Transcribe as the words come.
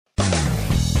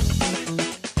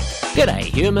G'day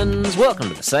humans, welcome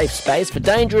to the safe space for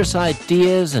dangerous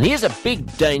ideas, and here's a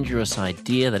big dangerous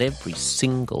idea that every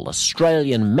single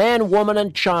Australian man, woman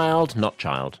and child, not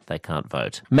child, they can't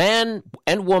vote, man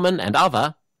and woman and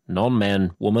other,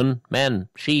 non-man, woman, man,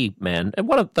 she, man, and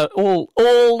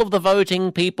all of the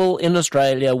voting people in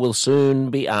Australia will soon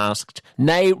be asked,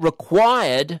 nay,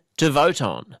 required to vote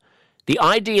on. The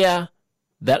idea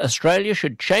that Australia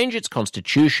should change its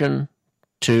constitution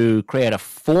to create a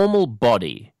formal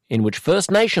body in which First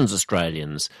Nations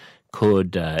Australians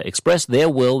could express their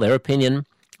will, their opinion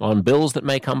on bills that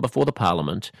may come before the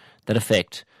Parliament that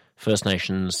affect First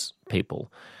Nations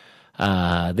people.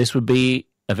 This would be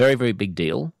a very, very big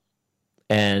deal,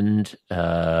 and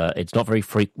it's not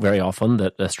very often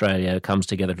that Australia comes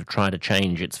together to try to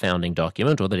change its founding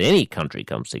document, or that any country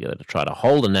comes together to try to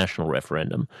hold a national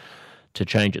referendum to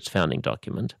change its founding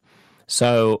document.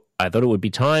 So I thought it would be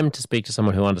time to speak to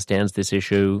someone who understands this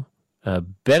issue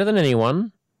better than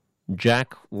anyone.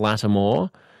 Jack Latimore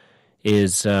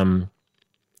is the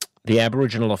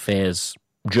Aboriginal Affairs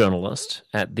journalist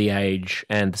at The Age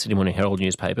and the Sydney Morning Herald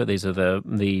newspaper. These are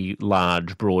the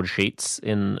large broadsheets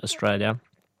in Australia,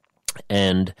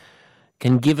 and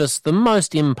can give us the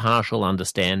most impartial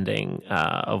understanding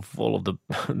of all of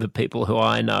the people who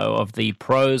I know, of the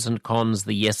pros and cons,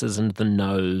 the yeses and the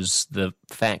nos, the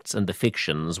facts and the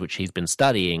fictions, which he's been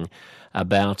studying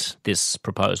about this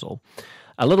proposal.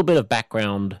 A little bit of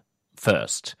background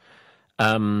first.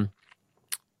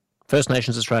 First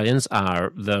Nations Australians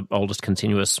are the oldest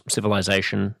continuous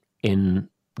civilization in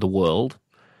the world.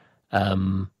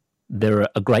 There are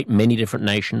a great many different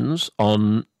nations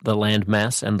on the land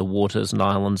mass and the waters and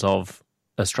islands of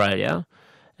Australia,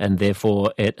 and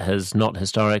therefore it has not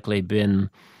historically been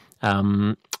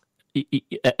a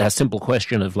simple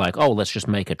question of like, oh, let's just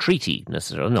make a treaty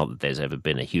necessarily. Not that there's ever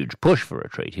been a huge push for a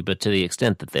treaty, but to the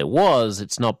extent that there was,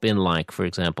 it's not been like, for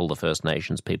example, the First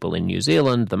Nations people in New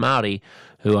Zealand, the Maori,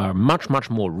 who are much, much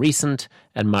more recent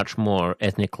and much more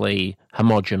ethnically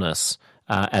homogenous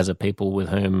as a people with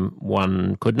whom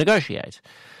one could negotiate.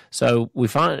 So we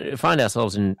find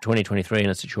ourselves in 2023 in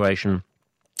a situation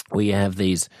where you have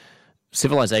these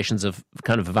civilizations of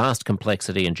kind of vast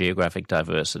complexity and geographic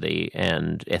diversity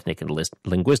and ethnic and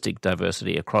linguistic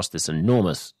diversity across this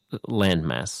enormous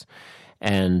landmass.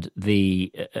 And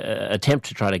the attempt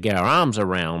to try to get our arms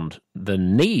around the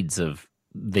needs of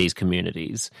these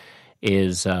communities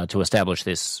is to establish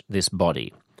this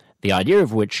body, the idea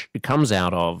of which comes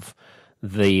out of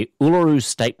the Uluru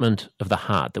Statement of the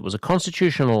Heart. That was a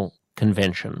constitutional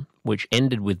convention which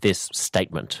ended with this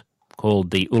statement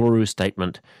called the Uluru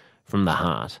Statement from the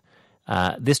Heart.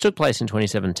 This took place in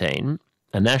 2017,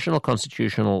 a national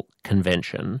constitutional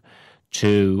convention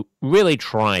to really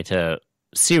try to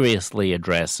seriously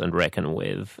address and reckon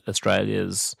with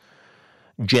Australia's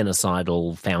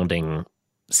genocidal founding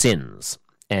sins,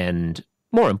 and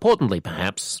more importantly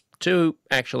perhaps, to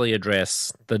actually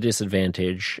address the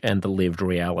disadvantage and the lived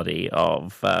reality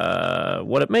of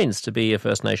what it means to be a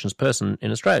First Nations person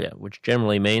in Australia, which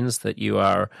generally means that you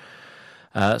are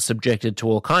subjected to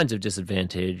all kinds of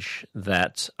disadvantage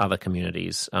that other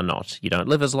communities are not. You don't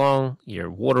live as long, your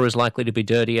water is likely to be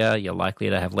dirtier, you're likely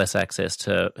to have less access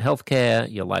to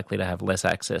healthcare, you're likely to have less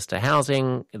access to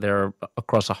housing. There are,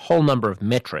 across a whole number of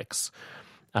metrics,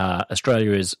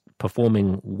 Australia is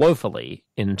performing woefully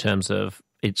in terms of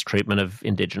its treatment of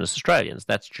Indigenous Australians.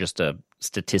 That's just a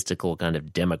statistical kind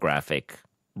of demographic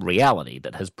reality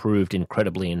that has proved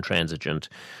incredibly intransigent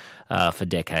for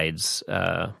decades,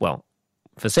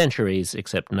 for centuries,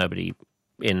 except nobody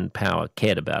in power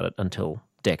cared about it until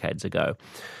decades ago.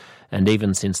 And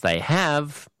even since they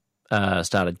have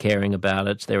started caring about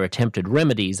it, their attempted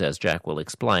remedies, as Jack will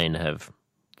explain, have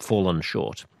fallen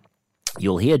short.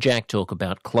 You'll hear Jack talk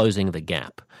about closing the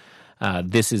gap.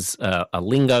 This is a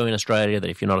lingo in Australia that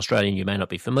if you're not Australian you may not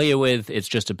be familiar with. It's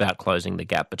just about closing the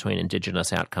gap between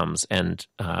Indigenous outcomes and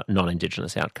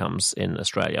non-Indigenous outcomes in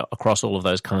Australia across all of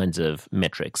those kinds of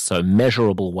metrics. So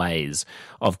measurable ways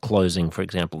of closing, for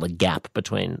example, the gap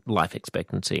between life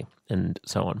expectancy and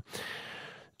so on.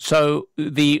 So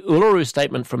the Uluru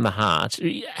Statement from the Heart,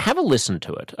 have a listen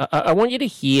to it. I want you to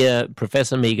hear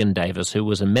Professor Megan Davis, who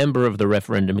was a member of the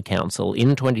Referendum Council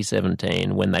in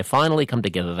 2017. When they finally come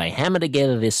together, they hammer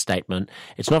together this statement.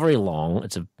 It's not very long.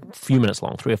 It's a few minutes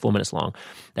long, 3 or 4 minutes long.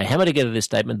 They hammer together this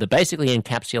statement that basically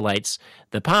encapsulates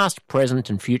the past, present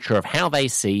and future of how they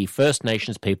see First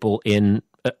Nations people in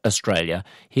Australia.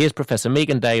 Here's Professor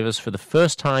Megan Davis for the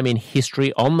first time in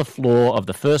history on the floor of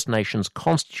the First Nations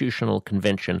Constitutional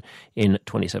Convention in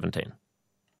 2017.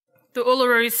 The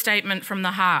Uluru Statement from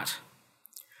the Heart.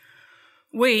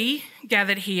 We,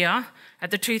 gathered here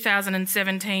at the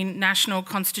 2017 National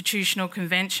Constitutional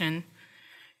Convention,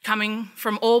 coming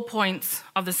from all points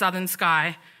of the southern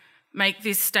sky, make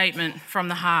this statement from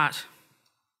the heart.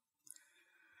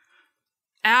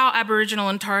 Our Aboriginal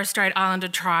and Torres Strait Islander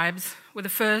tribes were the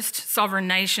first sovereign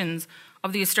nations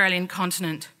of the Australian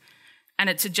continent and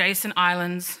its adjacent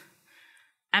islands,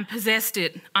 and possessed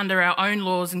it under our own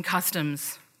laws and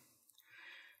customs.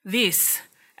 This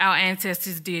our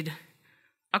ancestors did,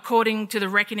 according to the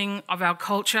reckoning of our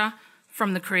culture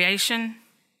from the creation,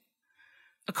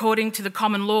 according to the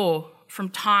common law from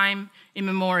time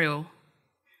immemorial,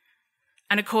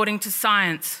 and according to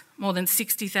science more than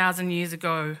 60,000 years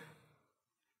ago.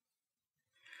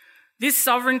 This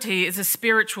sovereignty is a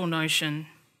spiritual notion.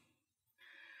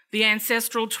 The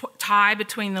ancestral tie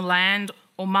between the land,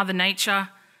 or Mother Nature,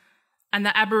 and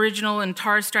the Aboriginal and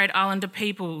Torres Strait Islander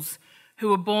peoples who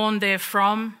were born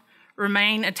therefrom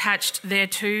remain attached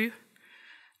thereto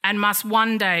and must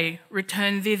one day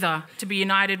return thither to be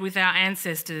united with our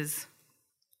ancestors.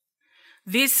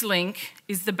 This link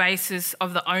is the basis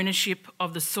of the ownership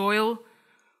of the soil,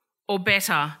 or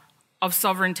better, of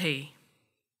sovereignty.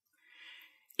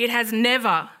 It has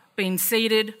never been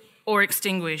ceded or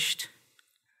extinguished,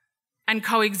 and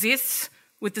coexists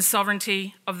with the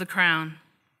sovereignty of the Crown.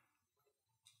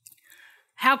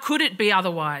 How could it be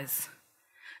otherwise?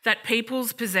 That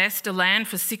peoples possessed a land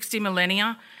for 60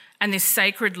 millennia and this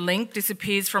sacred link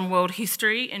disappears from world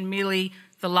history in merely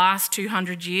the last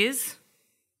 200 years?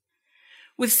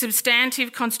 With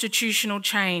substantive constitutional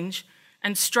change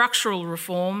and structural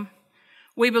reform,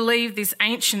 we believe this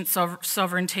ancient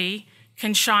sovereignty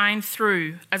can shine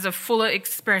through as a fuller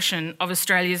expression of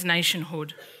Australia's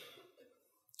nationhood.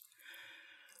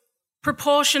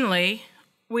 Proportionally,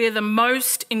 we are the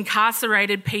most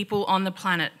incarcerated people on the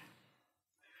planet.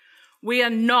 We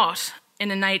are not an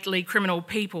innately criminal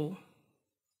people.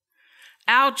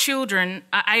 Our children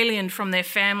are aliened from their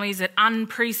families at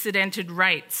unprecedented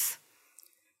rates.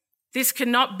 This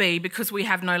cannot be because we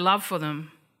have no love for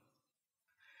them.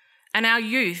 And our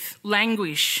youth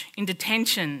languish in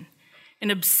detention in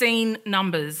obscene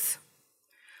numbers.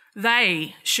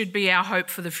 They should be our hope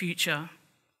for the future.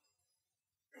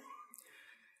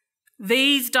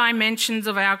 These dimensions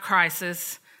of our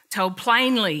crisis tell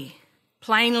plainly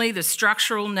the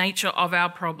structural nature of our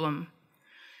problem.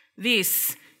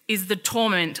 This is the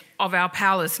torment of our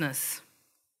powerlessness.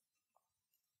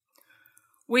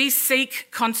 We seek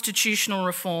constitutional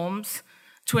reforms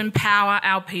to empower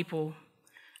our people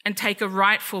and take a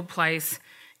rightful place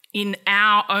in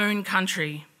our own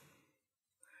country.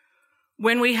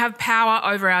 When we have power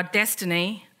over our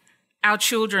destiny, our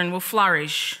children will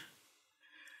flourish.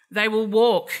 They will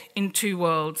walk in two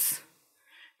worlds,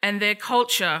 and their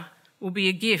culture will be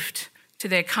a gift to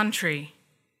their country.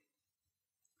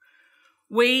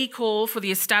 We call for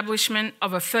the establishment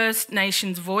of a First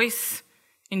Nations voice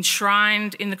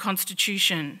enshrined in the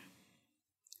Constitution.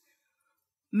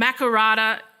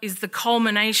 Makarrata is the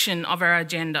culmination of our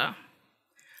agenda,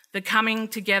 the coming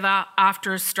together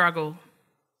after a struggle.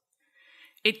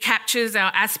 It captures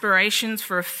our aspirations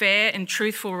for a fair and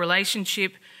truthful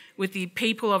relationship with the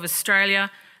people of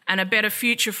Australia and a better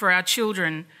future for our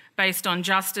children based on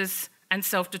justice and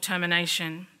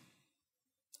self-determination.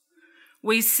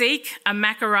 We seek a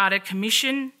Makarrata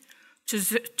Commission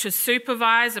to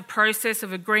supervise a process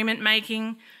of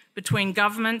agreement-making between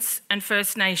governments and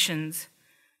First Nations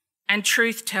and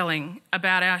truth-telling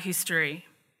about our history.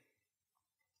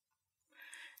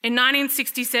 In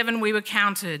 1967, we were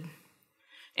counted.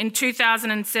 In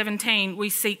 2017, we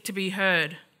seek to be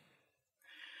heard.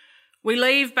 We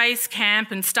leave base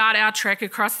camp and start our trek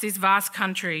across this vast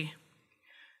country,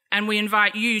 and we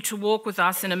invite you to walk with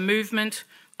us in a movement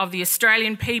of the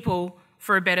Australian people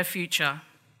for a better future.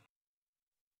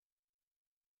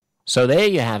 So there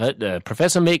you have it,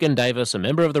 Professor Megan Davis, a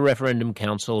member of the Referendum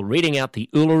Council, reading out the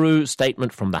Uluru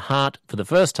Statement from the Heart for the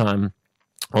first time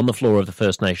on the floor of the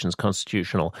First Nations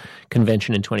Constitutional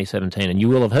Convention in 2017. And you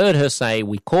will have heard her say,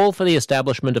 we call for the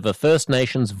establishment of a First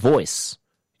Nations voice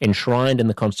enshrined in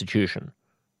the Constitution.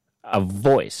 A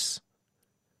voice.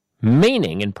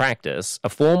 Meaning, in practice, a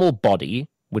formal body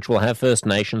which will have First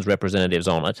Nations representatives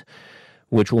on it,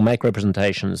 which will make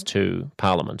representations to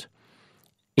Parliament.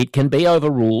 It can be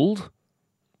overruled,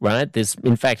 right?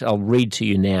 In fact, I'll read to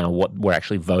you now what we're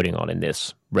actually voting on in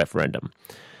this referendum.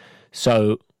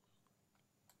 So,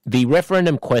 the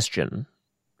referendum question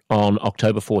on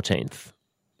October 14th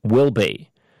will be,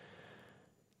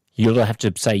 you'll have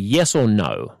to say yes or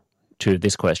no to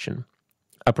this question.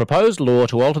 A proposed law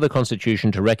to alter the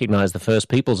Constitution to recognise the First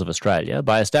Peoples of Australia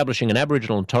by establishing an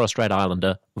Aboriginal and Torres Strait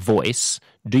Islander voice.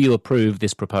 Do you approve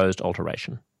this proposed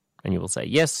alteration? And you will say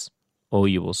yes, or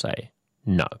you will say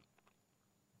no.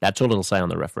 That's all it'll say on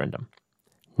the referendum.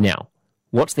 Now,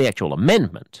 what's the actual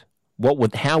amendment?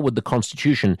 How would the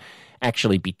Constitution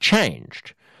actually be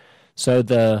changed? So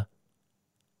the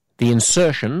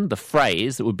insertion, the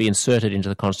phrase that would be inserted into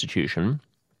the Constitution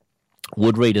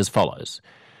would read as follows.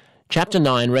 Chapter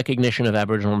 9, Recognition of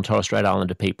Aboriginal and Torres Strait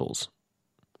Islander Peoples.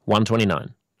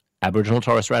 129, Aboriginal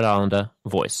Torres Strait Islander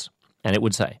voice. And it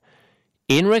would say,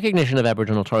 in recognition of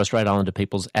Aboriginal Torres Strait Islander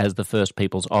peoples as the first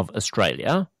peoples of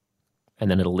Australia, and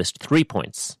then it'll list 3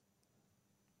 points.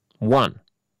 1,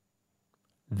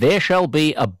 there shall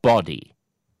be a body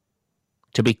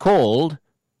to be called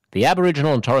the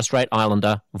Aboriginal and Torres Strait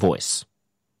Islander voice.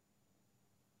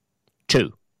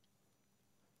 2,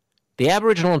 the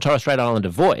Aboriginal and Torres Strait Islander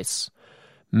voice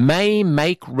may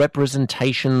make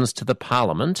representations to the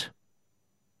Parliament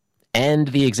and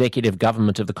the executive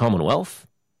government of the Commonwealth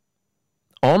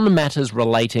on matters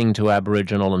relating to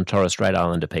Aboriginal and Torres Strait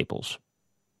Islander peoples.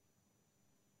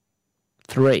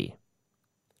 3,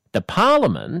 the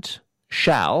Parliament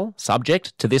shall,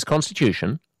 subject to this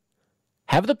Constitution,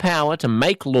 have the power to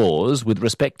make laws with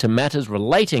respect to matters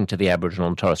relating to the Aboriginal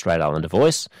and Torres Strait Islander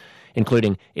voice,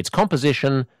 including its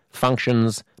composition,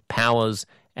 functions, powers,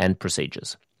 and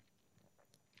procedures.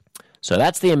 So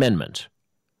that's the amendment.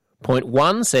 Point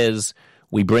 1 says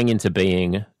we bring into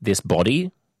being this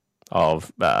body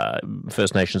of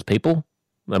First Nations people,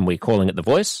 and we're calling it the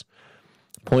voice.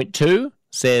 Point 2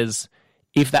 says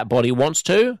if that body wants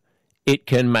to, it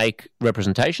can make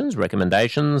representations,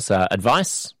 recommendations,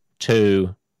 advice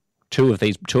to two of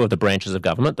the branches of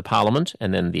government, the Parliament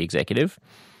and then the executive,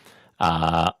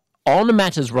 on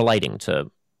matters relating to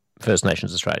First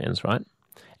Nations Australians, right?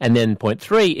 And then point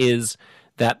 3 is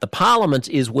that the Parliament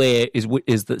is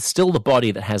still the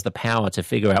body that has the power to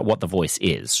figure out what the voice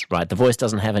is, right? The voice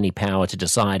doesn't have any power to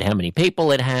decide how many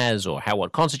people it has or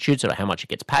what constitutes it or how much it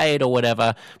gets paid or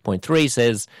whatever. Point 3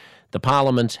 says the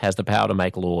Parliament has the power to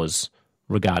make laws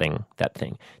regarding that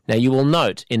thing. Now, you will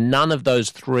note in none of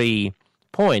those 3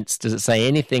 points does it say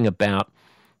anything about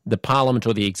the Parliament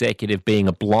or the executive being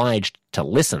obliged to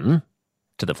listen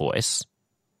to the voice.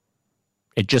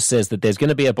 It just says that there's going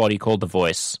to be a body called the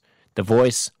voice. The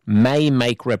voice may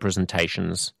make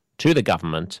representations to the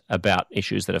government about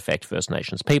issues that affect First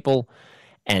Nations people,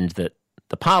 and that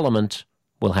the Parliament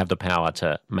will have the power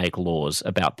to make laws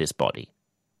about this body.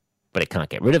 But it can't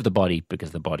get rid of the body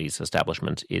because the body's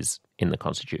establishment is in the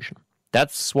Constitution.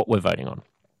 That's what we're voting on.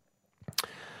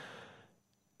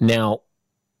 Now,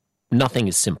 nothing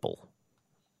is simple,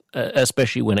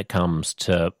 especially when it comes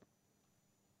to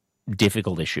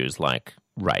difficult issues like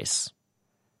race.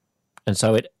 And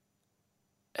so it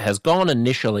has gone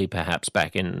initially, perhaps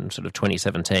back in sort of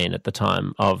 2017 at the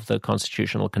time of the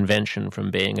Constitutional Convention, from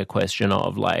being a question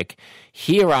of like,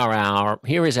 here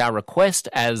is our request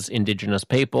as Indigenous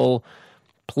people,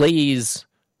 please,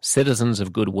 citizens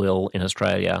of goodwill in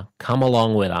Australia, come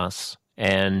along with us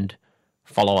and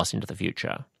follow us into the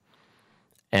future.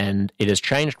 And it has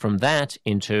changed from that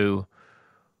into,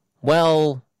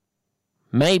 well,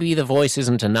 maybe the voice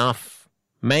isn't enough,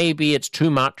 maybe it's too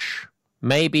much,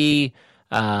 maybe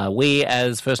we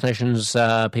as First Nations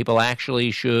people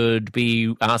actually should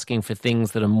be asking for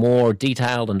things that are more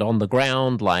detailed and on the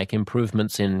ground, like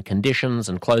improvements in conditions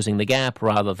and closing the gap,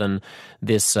 rather than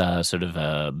this sort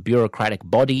of bureaucratic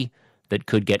body that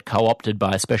could get co-opted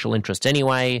by special interests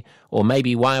anyway. Or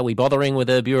maybe why are we bothering with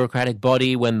a bureaucratic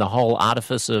body when the whole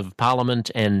artifice of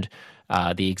Parliament and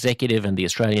the executive and the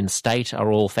Australian state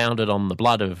are all founded on the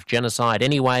blood of genocide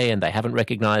anyway, and they haven't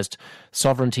recognised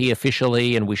sovereignty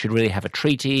officially, and we should really have a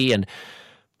treaty. And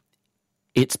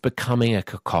it's becoming a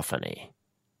cacophony.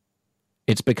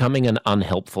 It's becoming an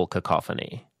unhelpful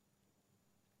cacophony.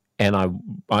 And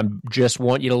I just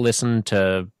want you to listen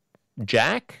to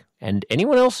Jack and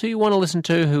anyone else who you want to listen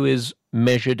to who is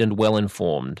measured and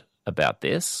well-informed about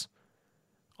this.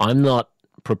 I'm not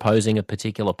proposing a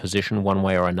particular position one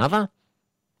way or another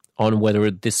on whether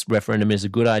this referendum is a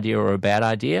good idea or a bad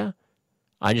idea.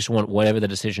 I just want whatever the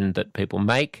decision that people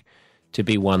make to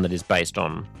be one that is based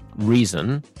on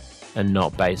reason and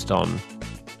not based on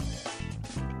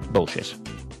bullshit.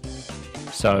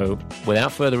 So,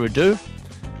 without further ado,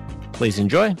 please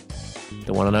enjoy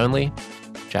the one and only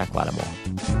Jack Latimore.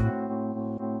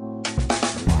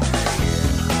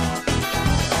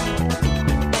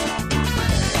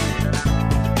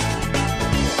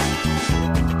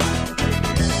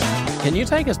 Can you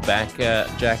take us back,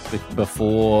 Jack,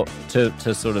 before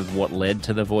to sort of what led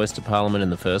to the voice to Parliament in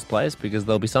the first place? Because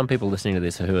there'll be some people listening to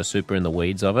this who are super in the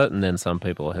weeds of it, and then some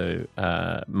people who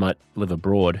might live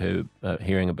abroad who are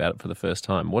hearing about it for the first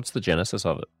time. What's the genesis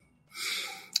of it?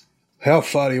 How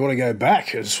far do you want to go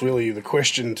back is really the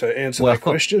question to answer that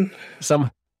question.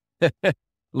 Some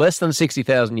less than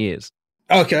 60,000 years.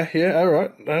 Okay, yeah, all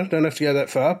right. No, don't have to go that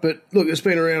far. But look, it's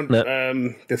been around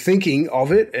the thinking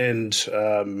of it and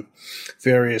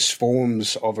various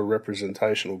forms of a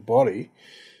representational body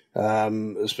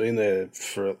has been there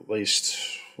for at least,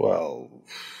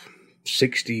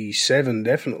 67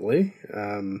 definitely.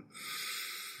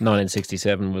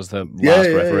 1967 was the last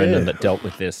referendum that dealt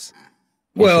with this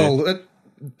issue.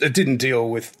 It didn't deal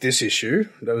with this issue.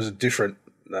 That was a different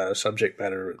subject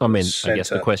matter. I guess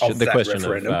the question of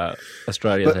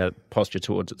Australia's posture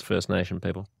towards its First Nation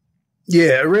people.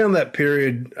 Yeah, around that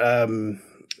period,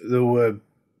 there were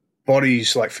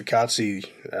bodies like FCATSI,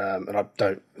 and I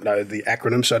don't know the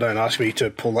acronym, so don't ask me to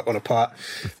pull that one apart.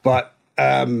 But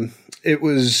it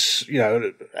was,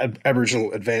 an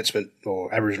Aboriginal advancement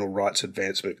or Aboriginal rights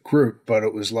advancement group, but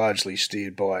it was largely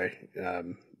steered by,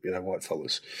 white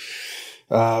fellas.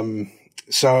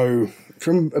 So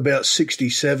from about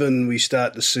 67, we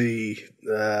start to see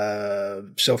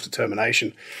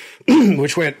self-determination,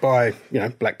 which went by,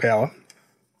 Black Power.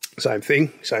 Same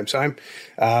thing, same.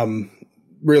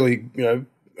 Really,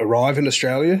 arrive in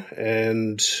Australia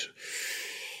and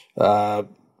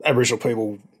Aboriginal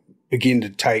people begin to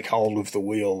take hold of the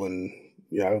wheel and,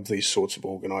 of these sorts of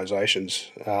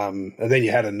organisations. And then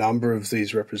you had a number of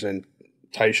these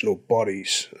representational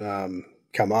bodies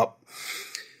come up.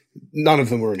 None of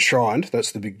them were enshrined.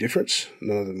 That's the big difference.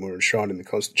 None of them were enshrined in the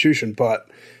Constitution, but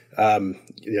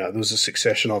there was a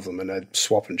succession of them, and they'd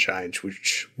swap and change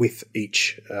with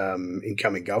each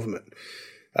incoming government.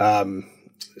 Early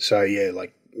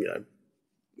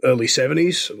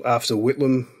 70s after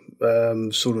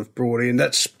Whitlam sort of brought in.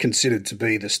 That's considered to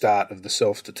be the start of the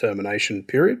self-determination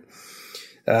period,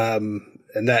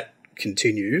 and that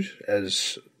continued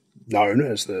as known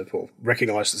as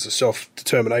recognised as the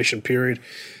self-determination period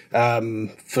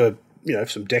for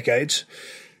some decades,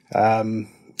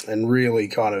 and really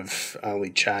kind of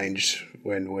only changed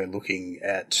when we're looking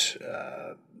at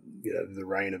the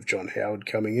reign of John Howard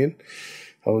coming in,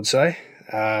 I would say.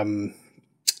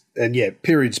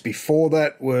 Periods before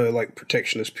that were like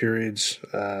protectionist periods,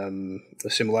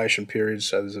 assimilation periods.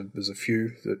 So there's a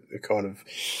few that are kind of.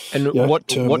 And what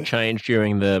changed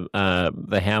during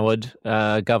the Howard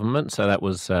government? So that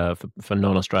was for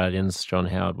non-Australians. John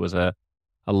Howard was a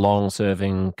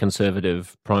long-serving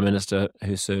Conservative Prime Minister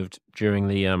who served during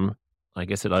the. I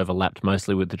guess it overlapped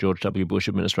mostly with the George W. Bush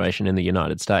administration in the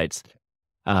United States.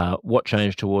 What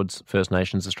changed towards First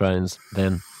Nations Australians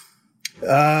then?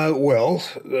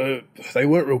 They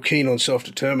weren't real keen on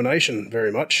self-determination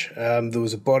very much. There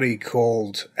was a body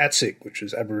called ATSIC, which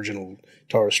was Aboriginal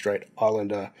Torres Strait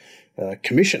Islander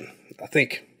Commission, I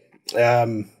think.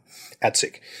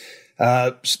 ATSIC.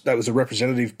 That was a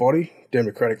representative body,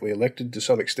 democratically elected to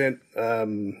some extent,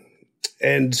 and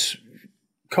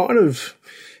kind of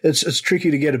it's tricky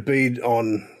to get a bead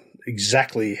on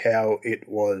exactly how it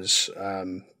was,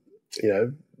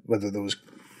 whether there was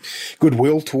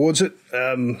goodwill towards it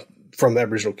from the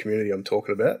Aboriginal community I'm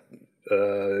talking about.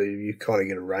 You kind of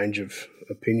get a range of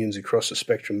opinions across the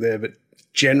spectrum there, but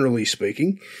generally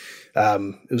speaking,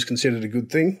 it was considered a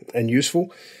good thing and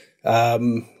useful.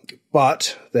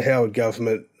 But the Howard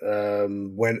government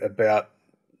went about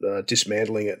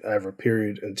dismantling it over a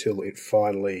period until it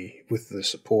finally, with the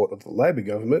support of the Labor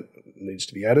government, needs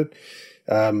to be added,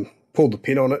 pulled the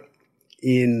pin on it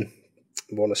in,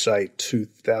 I want to say,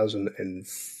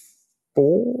 2004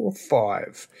 or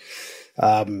 5.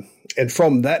 And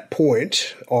from that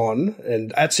point on,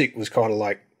 and ATSIC was kind of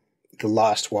like the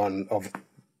last one of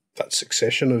that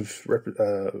succession of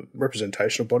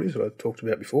representational bodies that I talked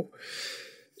about before.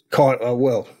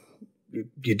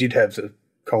 You did have the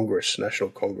Congress, National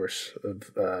Congress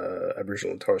of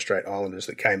Aboriginal and Torres Strait Islanders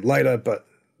that came later, but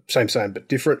same but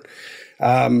different.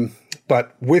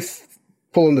 But with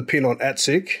pulling the pin on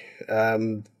ATSIC,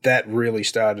 that really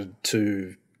started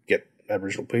to get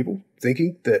Aboriginal people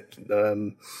thinking that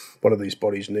one of these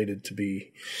bodies needed to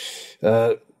be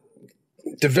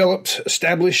developed,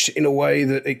 established in a way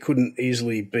that it couldn't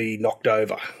easily be knocked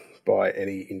over by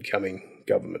any incoming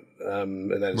government,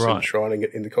 and that is enshrining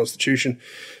it in the Constitution.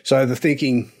 So the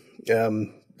thinking,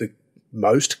 the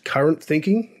most current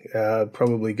thinking,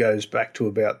 probably goes back to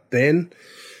about then.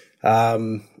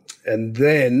 And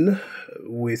then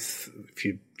if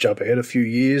you jump ahead a few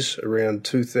years, around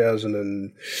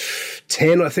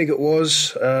 2010, I think it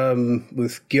was,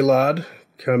 with Gillard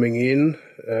coming in,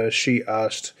 she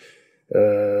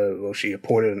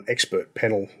appointed an expert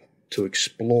panel to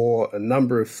explore a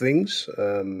number of things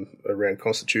around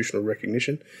constitutional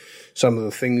recognition. Some of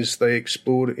the things they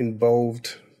explored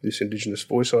involved this Indigenous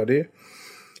voice idea.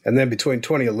 And then between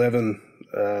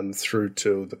 2011 through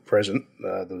to the present,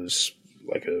 there was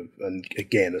like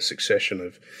a succession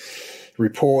of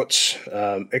reports,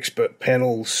 expert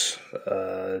panels,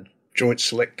 joint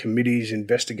select committees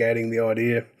investigating the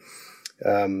idea.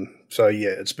 So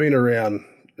it's been around.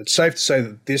 It's safe to say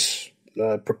that this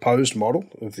proposed model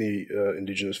of the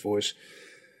Indigenous voice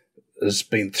has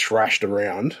been thrashed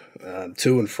around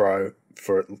to and fro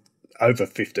for over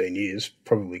 15 years,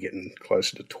 probably getting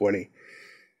closer to 20.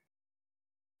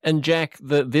 And Jack,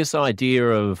 this idea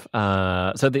of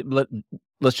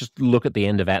let's just look at the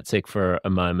end of ATSIC for a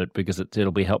moment, because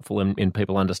it'll be helpful in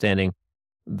people understanding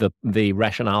the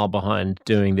rationale behind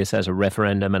doing this as a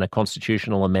referendum and a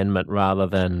constitutional amendment rather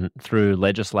than through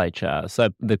legislature. So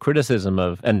the criticism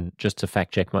of, and just to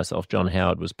fact check myself, John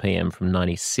Howard was PM from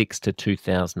 96 to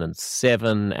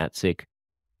 2007. ATSIC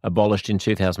abolished in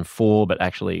 2004, but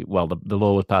actually, the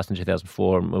law was passed in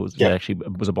 2004 and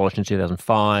it was abolished in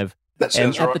 2005. That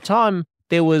sounds right. At the time,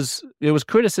 there was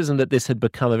criticism that this had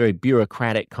become a very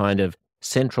bureaucratic kind of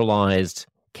centralised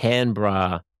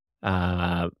Canberra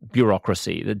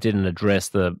bureaucracy that didn't address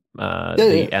the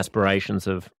aspirations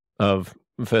of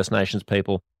First Nations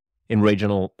people in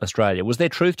regional Australia. Was there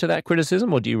truth to that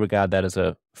criticism, or do you regard that as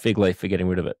a fig leaf for getting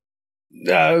rid of it?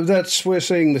 No, we're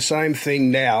seeing the same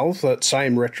thing now, that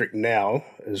same rhetoric now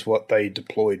as what they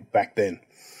deployed back then.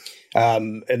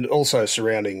 And also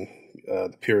surrounding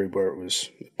the period where it was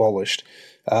abolished.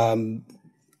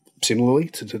 Similarly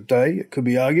to today, it could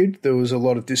be argued, there was a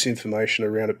lot of disinformation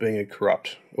around it being a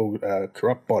corrupt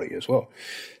body as well.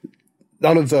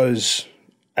 None of those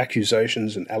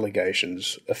accusations and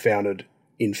allegations are founded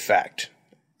in fact.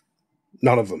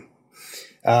 None of them.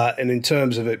 And in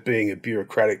terms of it being a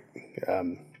bureaucratic,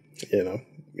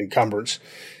 encumbrance,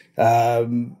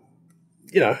 it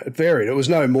varied. It was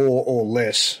no more or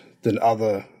less than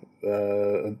other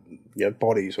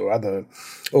bodies or other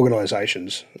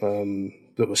organisations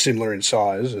that were similar in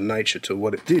size and nature to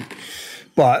what it did.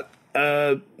 But,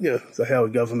 the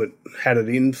Howard government had it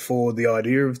in for the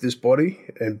idea of this body,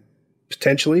 and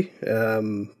potentially,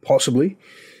 possibly,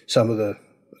 some of the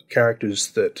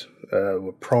characters that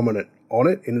were prominent on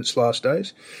it in its last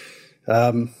days.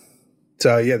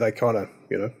 They kind of,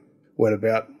 went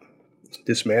about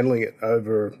dismantling it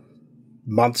over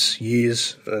months,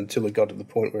 years, until it got to the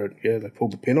point where, they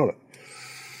pulled the pin on it.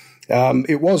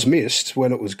 It was missed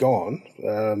when it was gone.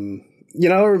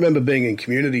 I remember being in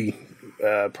community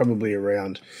probably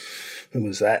around, when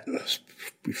was that?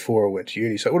 Before I went to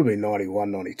uni, so it would have been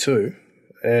 91, 92.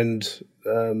 And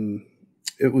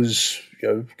it was,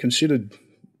 considered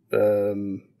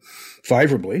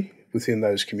favourably within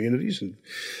those communities, and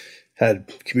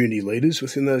had community leaders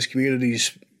within those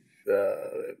communities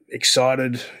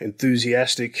excited,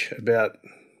 enthusiastic about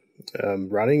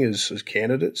running as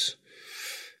candidates.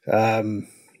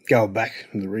 Going back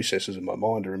in the recesses of my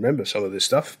mind to remember some of this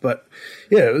stuff, but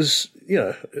it was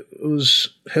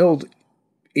held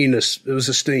it was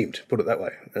esteemed, put it that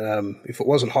way. If it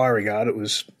wasn't high regard, it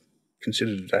was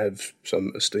considered to have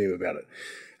some esteem about it.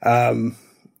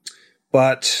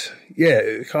 But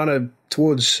kind of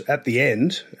towards at the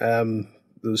end, there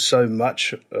was so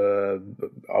much, I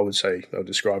would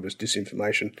describe as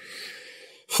disinformation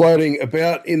floating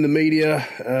about in the media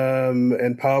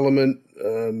and Parliament,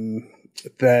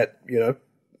 that,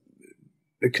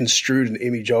 it construed an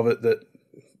image of it that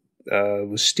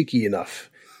was sticky enough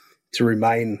to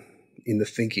remain in the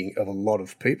thinking of a lot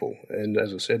of people. And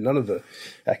as I said, none of the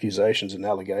accusations and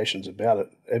allegations about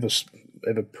it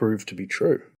ever proved to be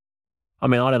true. I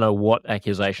mean, I don't know what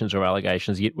accusations or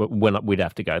allegations we'd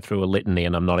have to go through a litany,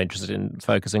 and I'm not interested in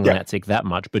focusing on ATSIC that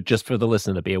much, but just for the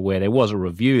listener to be aware, there was a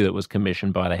review that was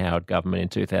commissioned by the Howard government in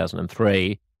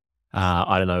 2003.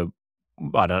 I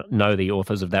don't know the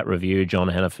authors of that review, John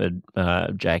Hannaford,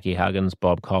 Jackie Huggins,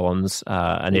 Bob Collins,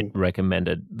 and it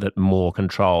recommended that more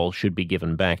control should be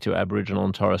given back to Aboriginal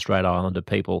and Torres Strait Islander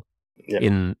people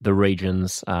in the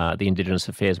regions. The Indigenous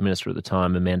Affairs Minister at the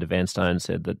time, Amanda Vanstone,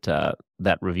 said that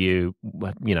that review,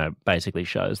 basically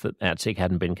shows that ATSIC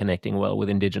hadn't been connecting well with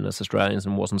Indigenous Australians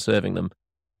and wasn't serving them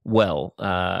well.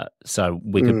 So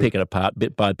we could pick it apart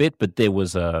bit by bit, but there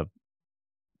was a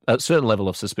certain level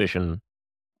of suspicion,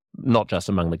 not just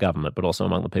among the government, but also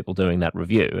among the people doing that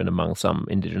review and among some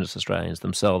Indigenous Australians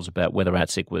themselves, about whether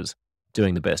ATSIC was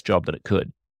doing the best job that it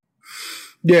could.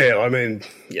 Yeah, I mean,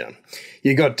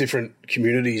 you got different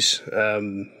communities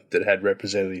that had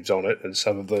representatives on it, and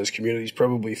some of those communities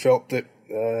probably felt that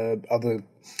other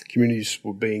communities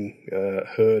were being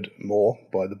heard more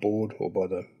by the board or by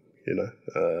the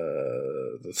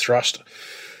the thrust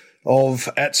of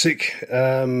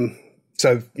ATSIC.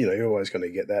 So, you're always going to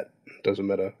get that. Doesn't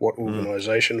matter what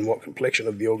organisation and what complexion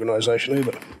of the organisation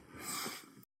either.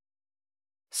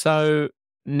 So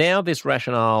now this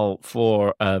rationale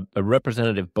for a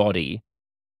representative body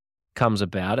comes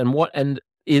about, and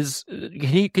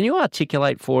can you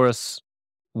articulate for us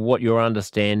what your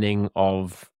understanding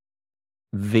of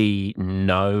the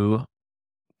no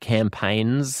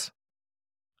campaigns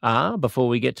are before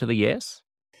we get to the yes?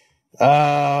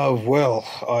 Well,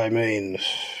 I mean,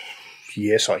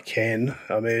 yes, I can.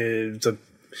 I mean,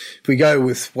 if we go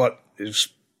with what is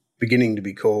beginning to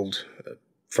be called,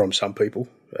 from some people,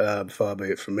 far be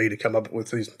it from me to come up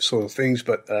with these sort of things,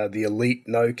 but the elite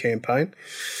no campaign.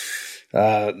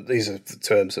 These are the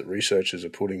terms that researchers are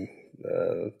putting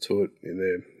to it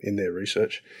in their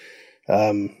research.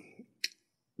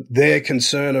 Their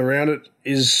concern around it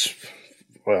is,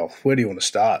 well, where do you want to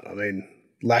start? I mean,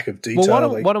 lack of detail.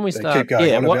 Well, why don't we start? They keep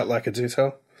going on about lack of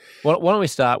detail. Why don't we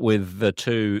start with the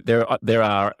two? There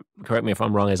are, correct me if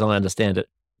I'm wrong, as I understand it,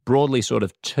 broadly sort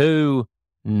of two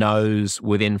no's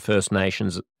within First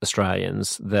Nations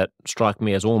Australians that strike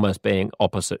me as almost being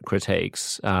opposite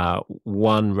critiques.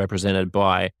 One represented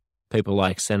by people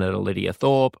like Senator Lydia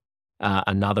Thorpe,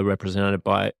 another represented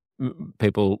by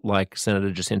people like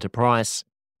Senator Jacinta Price.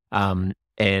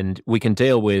 And we can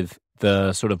deal with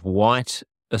the sort of white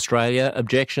Australia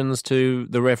objections to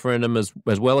the referendum as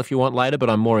well if you want later, but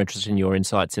I'm more interested in your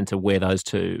insights into where those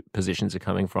two positions are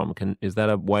coming from. Is that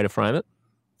a way to frame it?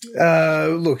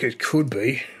 Look, it could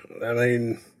be. I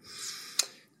mean,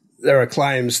 there are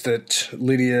claims that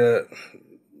Lydia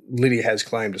has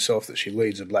claimed herself that she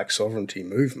leads a black sovereignty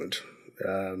movement.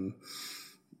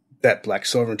 That black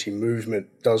sovereignty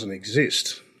movement doesn't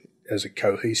exist as a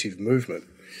cohesive movement.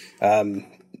 I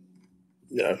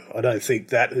don't think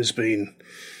that has been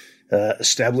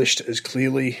established as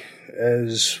clearly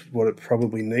as what it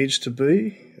probably needs to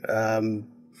be.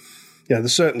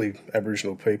 There's certainly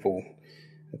Aboriginal people.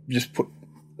 Just put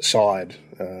aside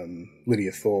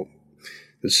Lydia Thorpe,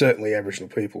 there's certainly Aboriginal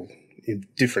people in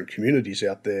different communities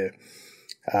out there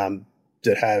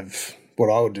that have what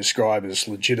I would describe as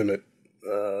legitimate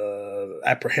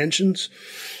apprehensions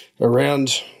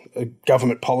around a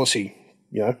government policy,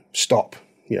 stop,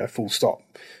 full stop.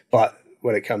 But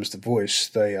when it comes to voice,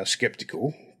 they are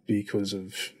sceptical because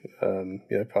of,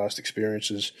 past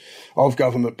experiences of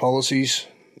government policies,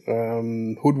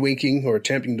 hoodwinking or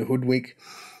attempting to hoodwink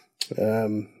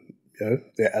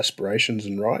their aspirations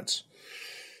and rights.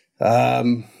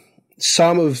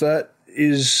 Some of that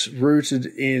is rooted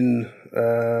in,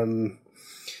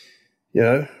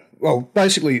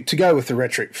 basically to go with the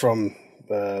rhetoric from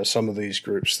some of these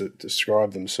groups that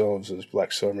describe themselves as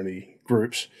black sovereignty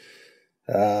groups,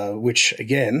 which,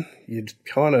 again, you'd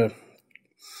kind of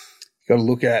got to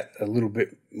look at a little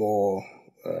bit more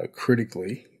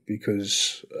critically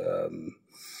because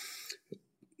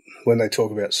when they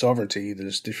talk about sovereignty,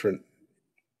 there's different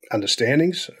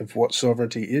understandings of what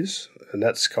sovereignty is, and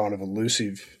that's kind of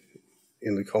elusive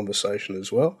in the conversation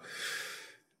as well.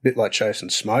 A bit like chasing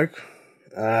smoke.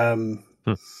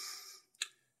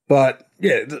 But,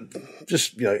 yeah,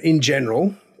 in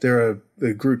general, there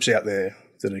are groups out there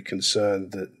that are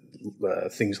concerned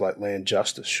that things like land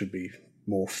justice should be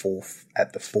more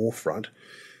at the forefront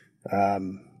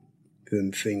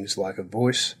than things like a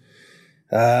voice.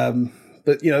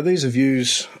 But, these are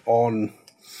views on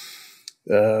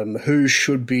who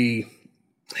should be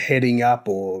heading up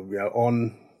or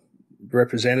on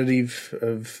representative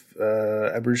of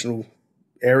Aboriginal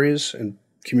areas and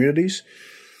communities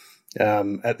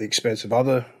at the expense of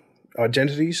other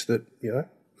identities that,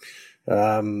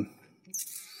 and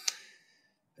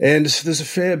there's a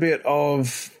fair bit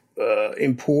of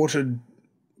imported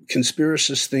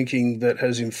conspiracist thinking that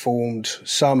has informed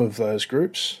some of those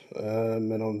groups,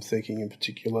 and I'm thinking in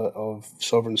particular of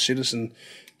sovereign citizen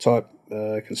type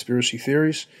conspiracy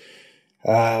theories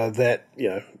that,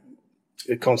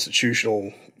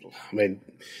 constitutional,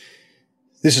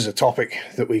 this is a topic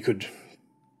that we could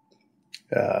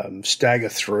stagger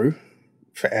through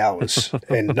for hours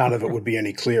and none of it would be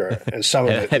any clearer. And some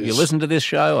of it Have you listened to this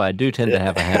show? I do tend to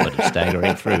have a habit of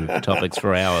staggering through topics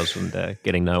for hours and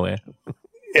getting nowhere.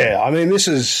 Yeah,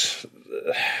 there's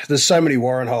so many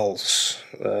warren holes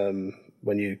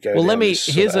when you go. Well, let me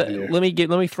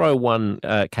throw one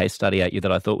case study at you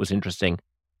that I thought was interesting.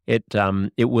 It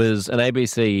was an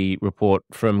ABC report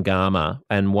from Gama,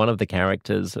 and one of the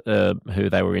characters who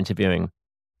they were interviewing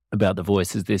about the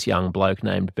voice is this young bloke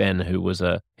named Ben, who was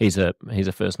he's a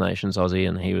First Nations Aussie,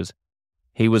 and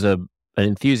he was an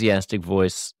enthusiastic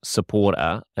voice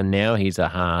supporter, and now he's a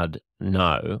hard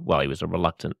no. Well, he was a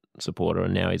reluctant supporter,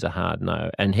 and now he's a hard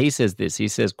no. And he says this. He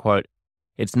says, quote,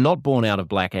 It's not born out of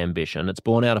black ambition. It's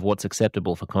born out of what's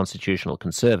acceptable for constitutional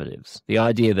conservatives. The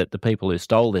idea that the people who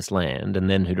stole this land and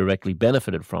then who directly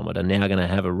benefited from it are now going to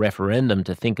have a referendum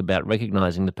to think about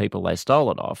recognising the people they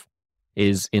stole it off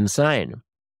is insane.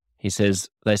 He says,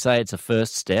 they say it's a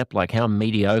first step. Like, how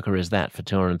mediocre is that for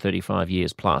 235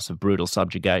 years plus of brutal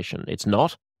subjugation? It's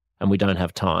not, and we don't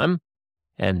have time.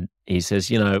 And he says,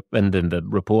 and then the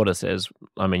reporter says,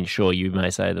 I mean, sure, you may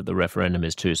say that the referendum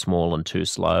is too small and too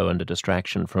slow and a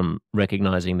distraction from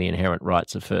recognising the inherent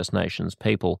rights of First Nations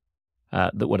people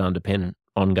that would underpin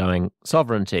ongoing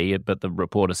sovereignty, but the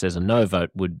reporter says a no vote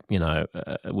would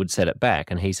set it back.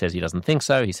 And he says he doesn't think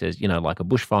so. He says, like a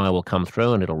bushfire will come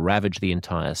through and it'll ravage the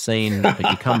entire scene, but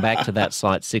you come back to that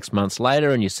site 6 months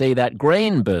later and you see that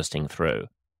green bursting through.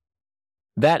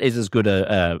 That is as good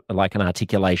like an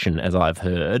articulation as I've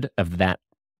heard of that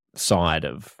side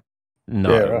of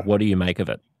no. Yeah, right. What do you make of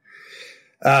it?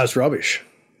 It's rubbish.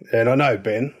 And I know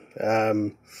Ben.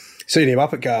 Seen him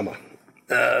up at Garma.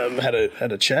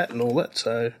 Had a chat and all that.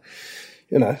 So,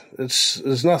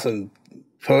 there's nothing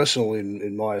personal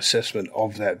in my assessment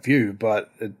of that view, but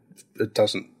it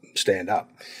doesn't stand up.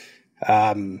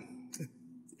 And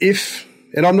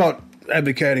I'm not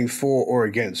advocating for or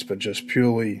against, but just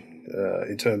purely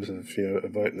in terms of a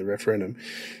vote in the referendum,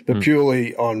 but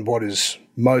purely on what is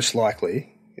most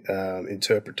likely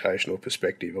interpretation or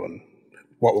perspective on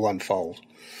what will unfold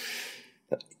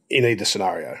in either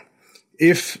scenario.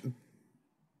 If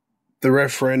the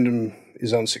referendum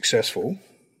is unsuccessful,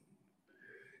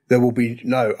 there will be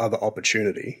no other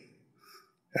opportunity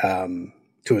to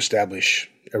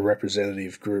establish a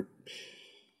representative group,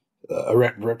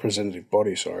 representative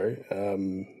body,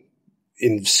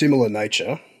 in similar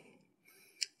nature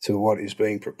to what is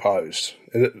being proposed.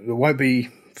 And it won't be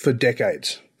for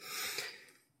decades.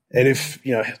 And if,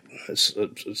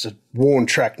 it's a worn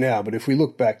track now, but if we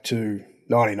look back to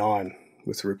 99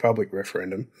 with the Republic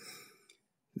referendum,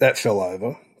 that fell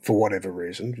over for whatever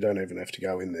reason. You don't even have to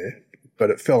go in there.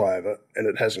 But it fell over and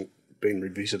it hasn't been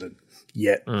revisited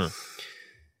yet.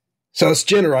 So it's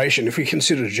generation. If we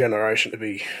consider a generation to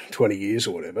be 20 years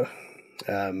or whatever,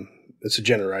 it's a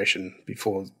generation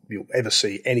before you'll ever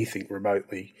see anything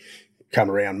remotely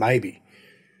come around, maybe.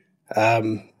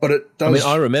 But it does. I mean,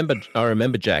 I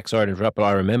remember, Jack. Sorry to interrupt, but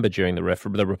I remember during the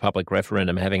Republic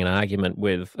referendum having an argument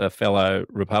with a fellow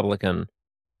Republican.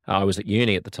 I was at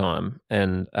uni at the time,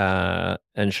 and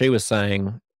she was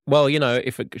saying, well,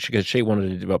 because she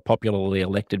wanted a popularly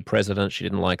elected president, she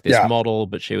didn't like this model,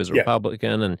 but she was a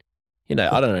Republican, and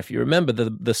I don't know if you remember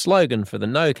the slogan for the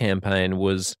No campaign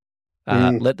was.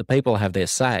 Let the people have their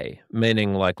say,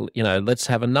 meaning let's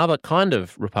have another kind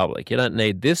of republic. You don't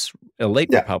need this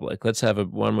elite republic. Let's have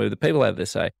one where the people have their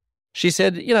say. She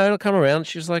said, it'll come around.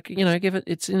 She was like,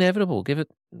 it's inevitable. Give it,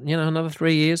 another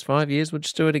 3 years, 5 years, we'll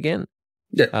just do it again.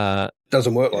 Yeah.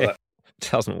 Doesn't work like that.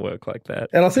 Doesn't work like that.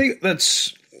 And I think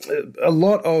that's a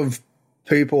lot of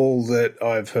people that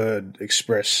I've heard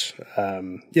express,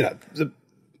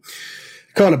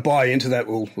 kind of buy into that.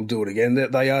 We'll do it again.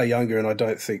 They are younger, and I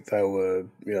don't think they were,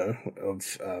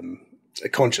 of a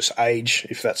conscious age,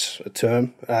 if that's a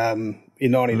term,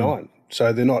 in '99.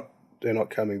 So they're not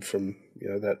coming from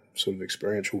that sort of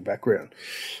experiential background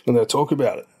when they talk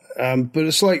about it. But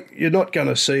it's like you're not going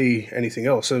to see anything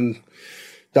else. And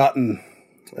Dutton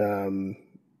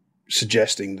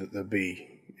suggesting that there'll be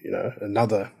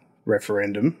another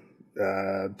referendum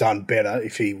done better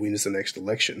if he wins the next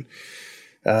election.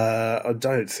 I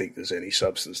don't think there's any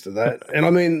substance to that. And I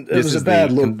mean, it was a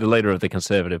bad look. The leader of the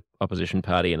Conservative opposition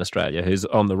party in Australia, who's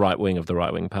on the right wing of the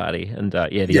right wing party. And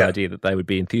idea that they would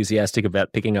be enthusiastic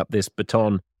about picking up this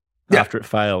baton after it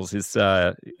fails is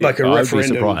like a referendum. I'd be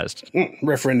surprised.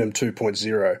 Referendum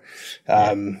 2.0.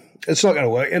 It's not going to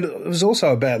work. And it was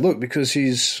also a bad look because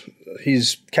his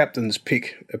captain's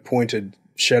pick appointed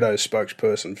shadow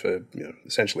spokesperson for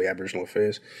essentially Aboriginal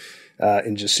affairs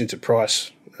in Jacinta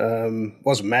Price.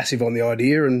 Was massive on the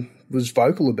idea and was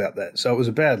vocal about that. So it was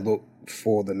a bad look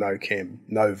for the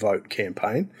no vote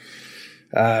campaign,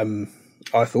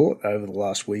 I thought, over the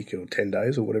last week or 10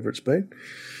 days or whatever it's been.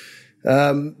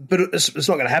 But it's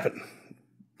not going to happen,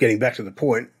 getting back to the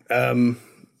point. And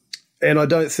I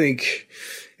don't think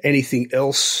anything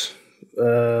else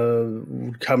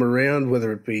would come around,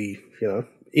 whether it be,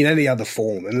 in any other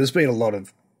form. And there's been a lot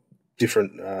of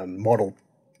different model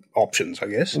options, I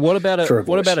guess. What about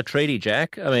a treaty,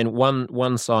 Jack? I mean,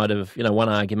 one side of one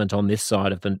argument on this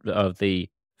side of the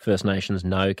First Nations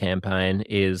No campaign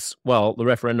is, well, the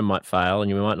referendum might fail and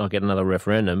you might not get another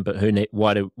referendum, but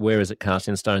where is it cast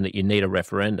in stone that you need a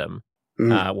referendum?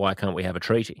 Why can't we have a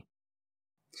treaty?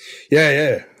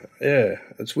 Yeah. Yeah,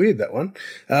 it's weird, that one.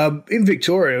 In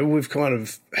Victoria, we've kind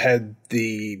of had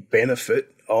the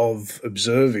benefit of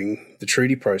observing the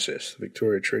treaty process, the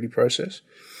Victoria Treaty process.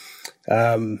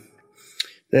 Now,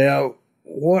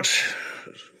 where's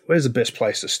the best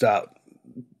place to start?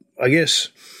 I guess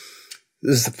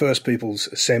this is the First People's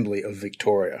Assembly of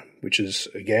Victoria, which is,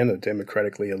 again, a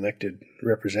democratically elected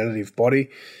representative body.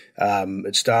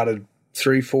 It started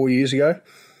 3-4 years ago.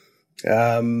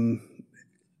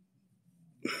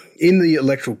 In the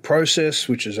electoral process,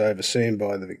 which is overseen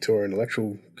by the Victorian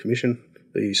Electoral Commission,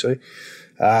 VEC,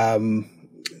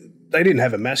 they didn't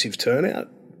have a massive turnout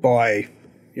by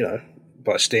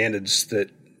standards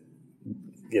that,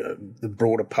 the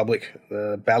broader public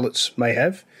ballots may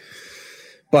have.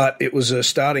 But it was a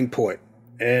starting point.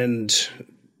 And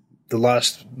the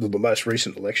most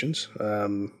recent elections,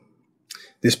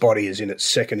 this body is in its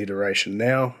second iteration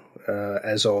now,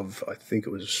 as of, I think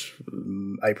it was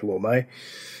April or May.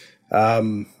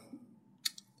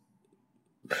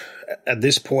 At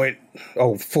this point,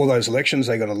 for those elections,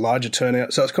 they got a larger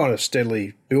turnout. So it's kind of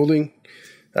steadily building.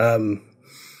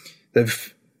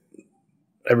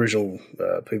 Aboriginal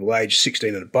people aged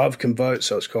 16 and above can vote,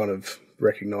 so it's kind of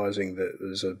recognising that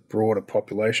there's a broader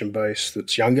population base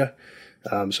that's younger,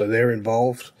 so they're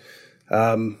involved.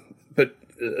 But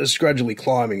it's gradually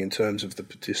climbing in terms of the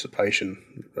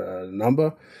participation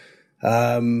number.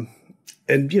 And,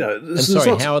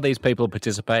 sorry, how are these people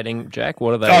participating, Jack?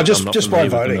 What are they? Just by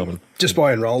voting, just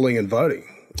by enrolling and voting.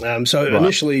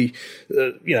 Initially,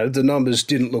 the numbers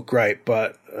didn't look great,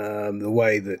 but the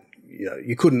way that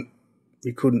you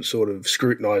couldn't sort of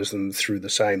scrutinise them through the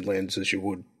same lens as you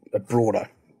would a broader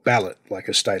ballot, like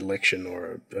a state election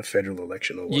or a federal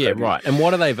election or whatever. Yeah, right. And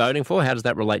what are they voting for? How does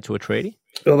that relate to a treaty?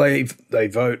 Well, they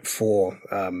vote for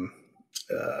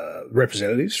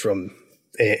representatives from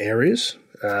areas,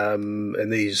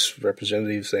 and these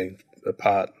representatives then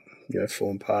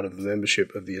form part of the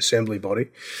membership of the Assembly body.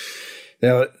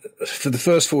 Now, for the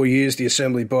first 4 years, the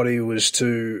Assembly body was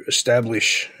to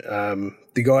establish the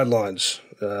guidelines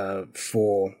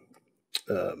for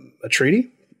a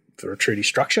treaty, for a treaty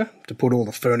structure, to put all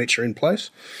the furniture in place.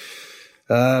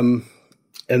 And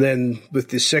then with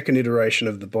this second iteration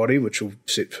of the body, which will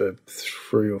sit for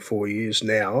 3 or 4 years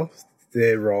now,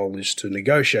 their role is to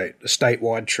negotiate a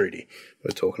statewide treaty.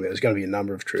 We're talking about there's going to be a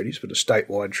number of treaties, but a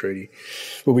statewide treaty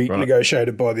will be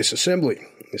negotiated by this Assembly,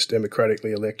 this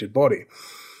democratically elected body.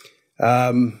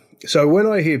 So when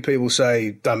I hear people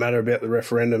say, don't matter about the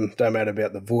referendum, don't matter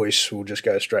about the voice, we'll just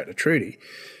go straight to treaty,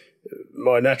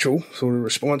 my natural sort of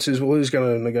response is, well, who's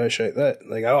going to negotiate that?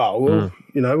 And they go,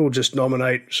 we'll just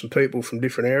nominate some people from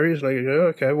different areas. And I go,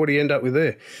 okay, what do you end up with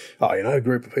there? A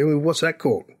group of people. What's that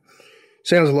called?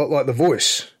 Sounds a lot like the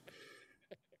voice.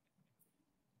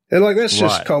 And that's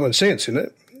just common sense, isn't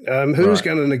it? Who's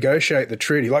going to negotiate the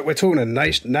treaty? Like, we're talking a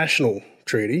national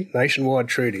treaty, nationwide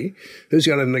treaty. Who's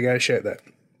going to negotiate that?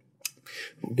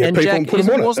 Get and people Jack, and put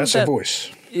them on it. That's a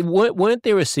voice. Weren't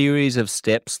there a series of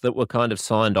steps that were kind of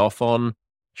signed off on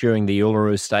during the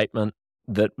Uluru Statement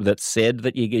that said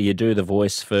that you do the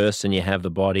voice first and you have the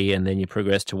body and then you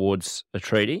progress towards a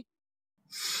treaty?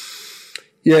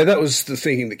 Yeah, that was the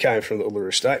thinking that came from the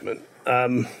Uluru Statement.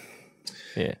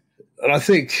 Yeah. And I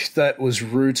think that was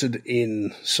rooted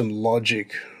in some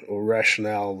logic or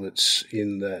rationale that's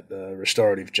in that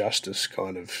restorative justice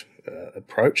kind of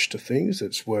approach to things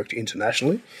that's worked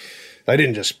internationally. They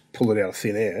didn't just pull it out of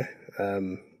thin air.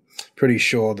 Pretty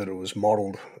sure that it was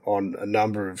modelled on a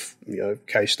number of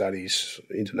case studies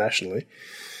internationally.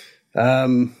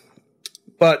 But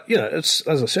it's,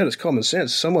 as I said, it's common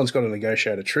sense. Someone's got to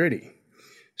negotiate a treaty.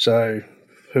 So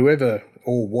whoever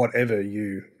or whatever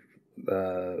you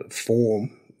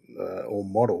form or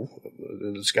model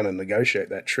that's going to negotiate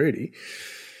that treaty,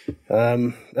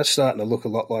 that's starting to look a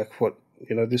lot like what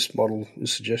this model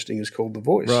is suggesting is called the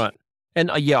voice. Right. And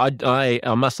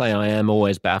I must say I am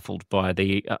always baffled by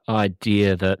the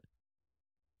idea that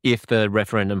if the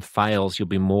referendum fails, you'll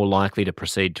be more likely to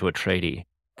proceed to a treaty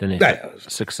than if it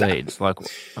succeeds.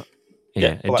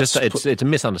 It's a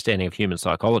misunderstanding of human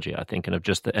psychology, I think, and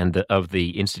of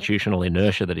the institutional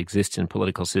inertia that exists in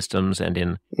political systems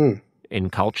and in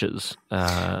cultures.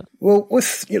 Well,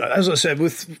 as I said,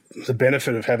 with the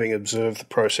benefit of having observed the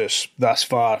process thus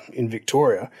far in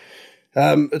Victoria,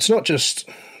 it's not just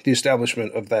the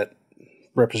establishment of that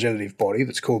representative body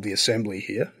that's called the Assembly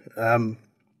here.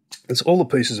 It's all the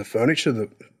pieces of furniture that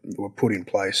were put in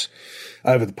place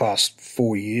over the past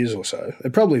 4 years or so. They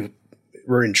probably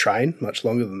were in train much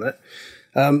longer than that.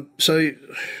 So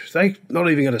they not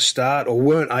even going to start or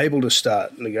weren't able to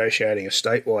start negotiating a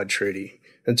statewide treaty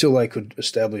until they could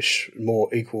establish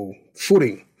more equal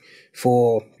footing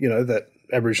for, that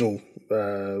Aboriginal,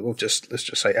 let's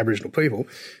just say Aboriginal people,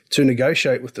 to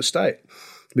negotiate with the state,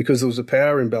 because there was a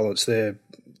power imbalance there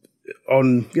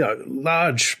on,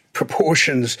 large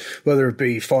proportions, whether it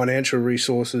be financial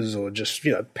resources or just,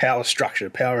 power structure,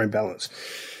 power imbalance.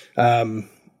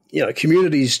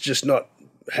 Communities just not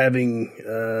having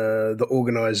the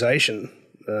organisation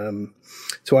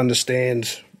to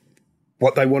understand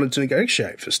what they wanted to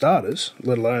negotiate, for starters,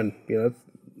 let alone, the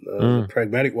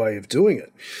pragmatic way of doing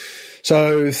it.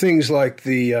 So things like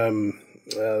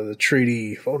the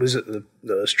treaty, what is it,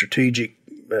 the strategic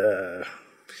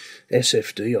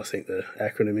SFD, I think the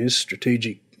acronym is,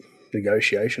 Strategic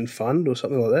Negotiation Fund or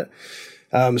something like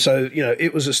that. So,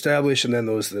 it was established, and then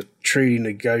there was the Treaty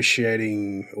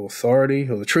Negotiating Authority,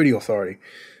 or the Treaty Authority.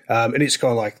 And it's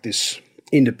kind of like this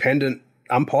independent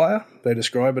umpire, they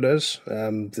describe it as,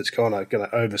 that's kind of going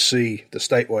to oversee the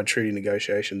statewide treaty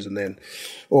negotiations, and then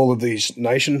all of these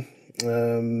nation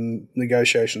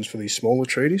negotiations for these smaller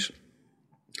treaties.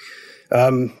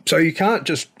 So you can't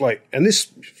just and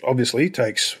this obviously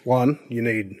takes, one, you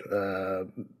need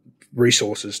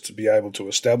resources to be able to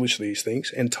establish these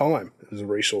things, and time is a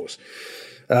resource.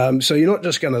 So you're not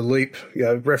just going to leap,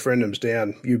 referendums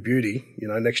down, you beauty,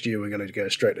 next year we're going to go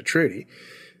straight to treaty.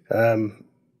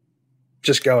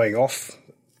 Just going off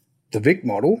the Vic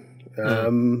model,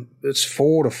 it's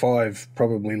 4 to 5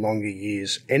 probably longer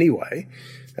years anyway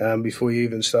before you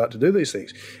even start to do these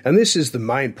things. And this is the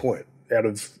main point out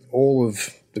of all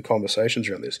of the conversations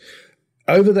around this.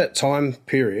 Over that time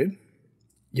period,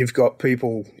 you've got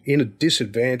people in a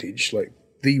disadvantage, like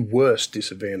the worst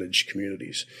disadvantaged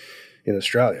communities in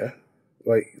Australia,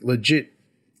 legit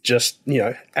just,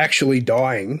 actually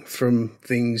dying from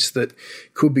things that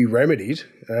could be remedied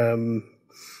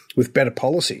with better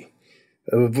policy,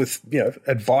 with,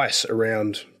 advice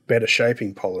around better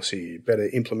shaping policy, better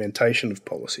implementation of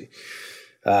policy,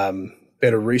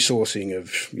 better resourcing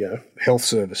of, health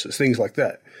services, things like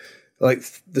that. Like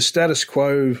the status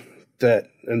quo that,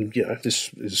 and, this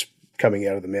is coming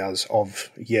out of the mouths of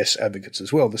yes advocates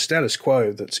as well, the status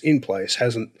quo that's in place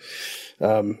hasn't,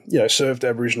 served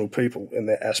Aboriginal people and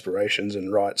their aspirations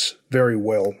and rights very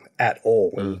well at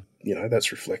all. And,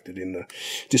 that's reflected in the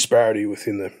disparity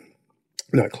within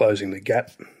the, closing the gap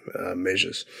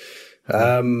measures.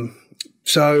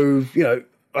 So,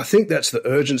 I think that's the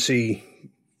urgency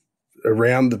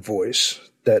around the voice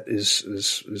that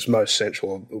is most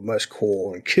central, or most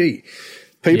core and key.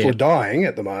 People are dying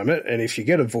at the moment, and if you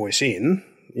get a voice in,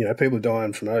 people are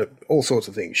dying from all sorts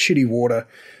of things, shitty water,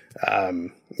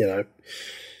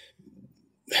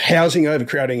 housing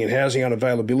overcrowding and housing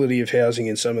unavailability of housing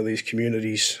in some of these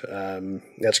communities.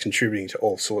 That's contributing to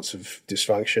all sorts of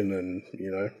dysfunction and,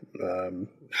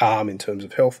 harm in terms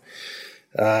of health.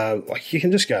 You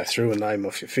can just go through and name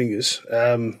off your fingers.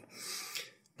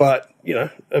 But,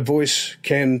 a voice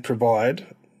can provide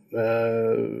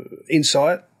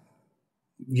insight,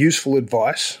 useful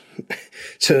advice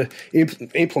to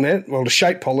to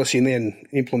shape policy and then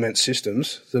implement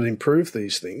systems that improve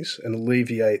these things and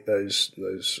alleviate those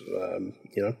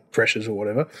pressures or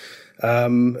whatever.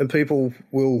 And people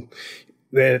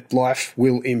their life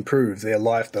will improve. Their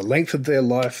life, the length of their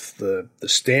life, the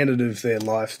standard of their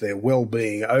life, their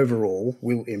well-being overall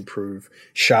will improve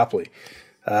sharply.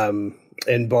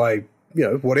 And by,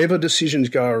 whatever decisions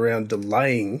go around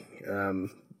delaying,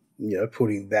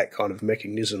 putting that kind of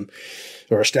mechanism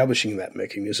or establishing that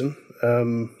mechanism,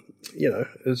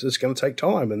 it's going to take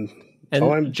time, and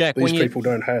time Jack, these people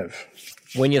don't have.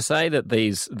 When you say that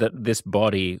this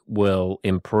body will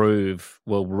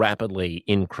rapidly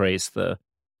increase the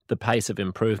pace of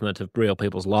improvement of real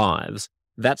people's lives,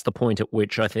 that's the point at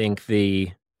which I think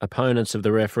the opponents of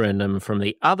the referendum from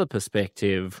the other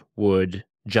perspective would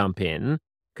jump in,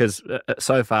 because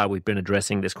so far we've been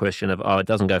addressing this question of, it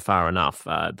doesn't go far enough,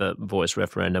 the voice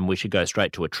referendum, we should go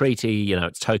straight to a treaty,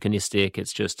 it's tokenistic,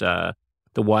 it's just the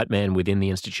white man within the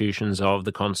institutions of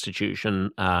the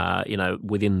Constitution,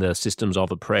 within the systems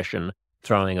of oppression,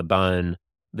 throwing a bone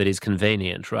that is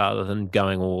convenient rather than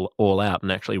going all out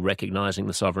and actually recognising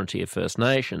the sovereignty of First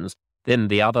Nations. Then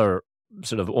the other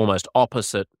sort of almost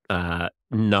opposite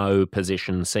no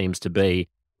position seems to be,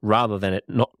 rather than it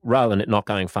not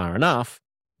going far enough,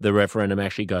 the referendum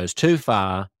actually goes too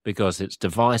far because it's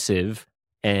divisive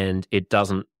and it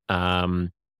doesn't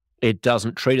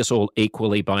treat us all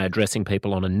equally by addressing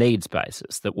people on a needs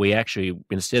basis. That we actually,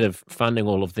 instead of funding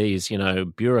all of these,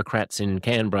 bureaucrats in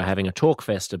Canberra having a talk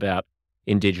fest about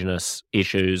Indigenous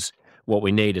issues, what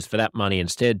we need is for that money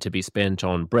instead to be spent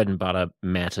on bread and butter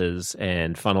matters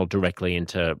and funneled directly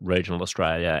into regional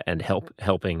Australia and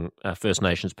helping First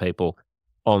Nations people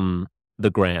on the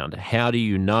ground? How do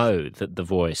you know that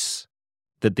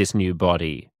that this new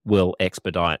body will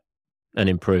expedite an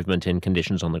improvement in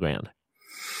conditions on the ground?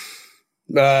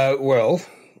 Well,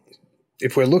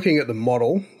 if we're looking at the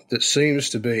model that seems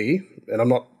to be, and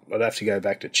I'd have to go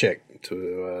back to check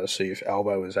to see if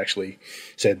Albo has actually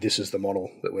said this is the model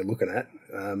that we're looking at,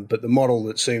 but the model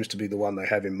that seems to be the one they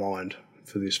have in mind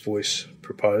for this voice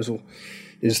proposal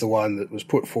is the one that was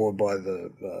put forward by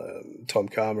the Tom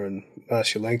Calma and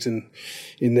Marcia Langton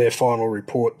in their final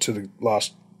report to the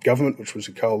last government, which was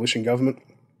a coalition government.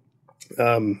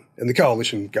 And the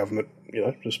coalition government,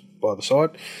 just by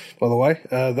the way,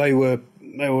 they were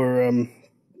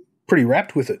pretty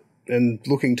wrapped with it and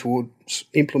looking towards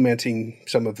implementing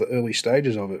some of the early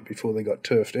stages of it before they got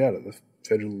turfed out at the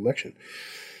federal election.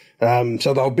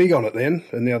 So they were big on it then,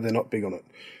 and now they're not big on it.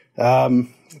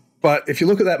 But if you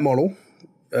look at that model,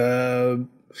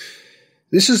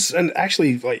 this is, and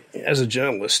actually, like, as a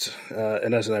journalist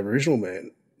and as an Aboriginal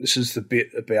man, this is the bit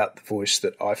about the voice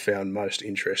that I found most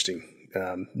interesting.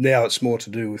 Now it's more to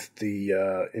do with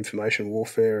the information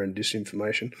warfare and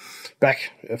disinformation.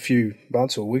 Back a few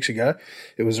months or weeks ago,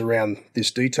 it was around this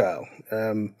detail.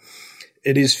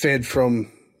 It is fed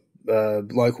from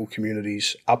local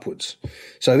communities upwards.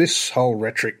 So this whole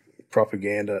rhetoric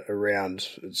propaganda around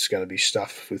it's going to be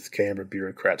stuff with Canberra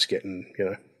bureaucrats getting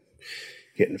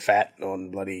fat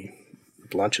on bloody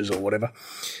lunches or whatever.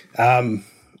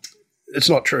 It's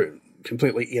not true.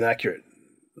 Completely inaccurate.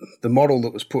 The model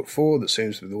that was put forward, that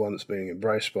seems to be the one that's being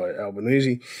embraced by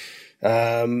Albanese,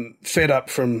 fed up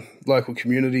from local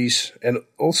communities, and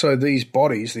also these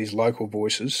bodies, these local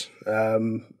voices,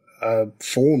 are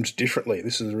formed differently.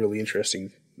 This is a really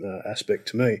interesting aspect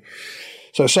to me.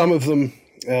 So some of them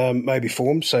may be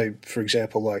formed, say, for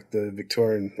example, like the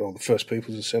the First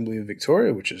Peoples Assembly of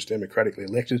Victoria, which is democratically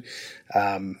elected,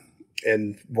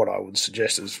 and what I would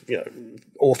suggest is,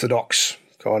 orthodox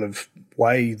kind of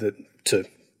way to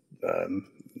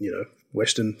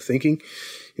Western thinking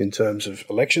in terms of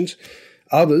elections.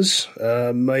 Others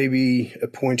may be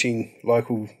appointing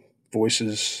local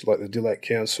voices like the Dillac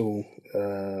Council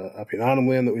up in Arnhem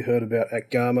Land that we heard about at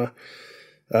Gama,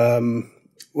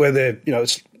 where they're,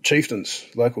 it's chieftains,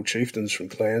 local chieftains from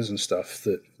clans and stuff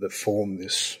that form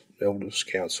this Elders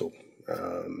Council.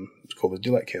 It's called the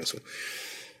Dillac Council.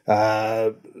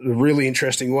 The really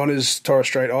interesting one is Torres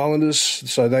Strait Islanders.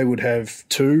 So they would have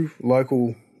two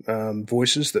local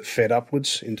voices that fed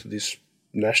upwards into this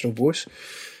national voice.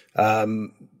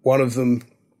 One of them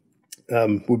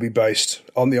would be based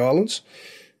on the islands,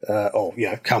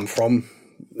 come from,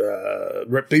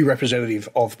 be representative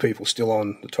of people still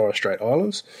on the Torres Strait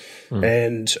Islands.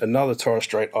 And another Torres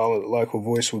Strait Islander local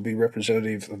voice would be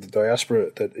representative of the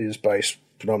diaspora that is based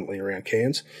predominantly around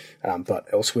Cairns, but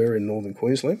elsewhere in northern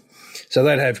Queensland. So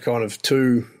they'd have kind of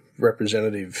two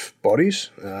representative bodies,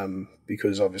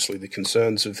 because obviously the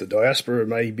concerns of the diaspora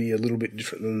may be a little bit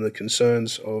different than the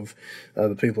concerns of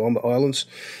the people on the islands.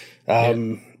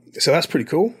 So that's pretty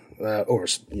cool. Or,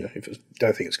 if I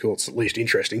don't think it's cool, it's at least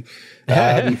interesting.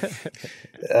 And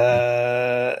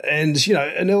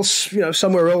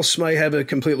somewhere else may have a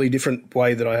completely different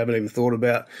way that I haven't even thought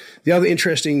about. The other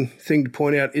interesting thing to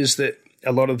point out is that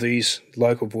a lot of these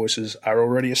local voices are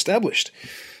already established,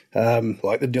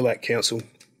 like the Dillac Council.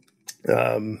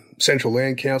 Central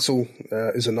Land Council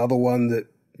is another one that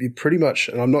you pretty much,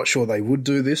 and I'm not sure they would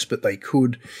do this, but they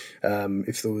could,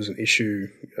 if there was an issue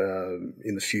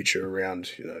in the future around,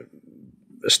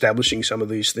 establishing some of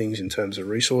these things in terms of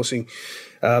resourcing.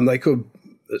 They could,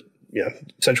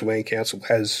 Central Land Council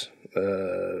has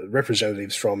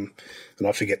representatives from, and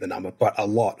I forget the number, but a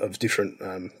lot of different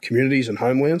communities and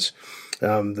homelands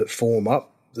that form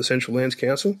up the Central Lands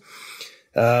Council.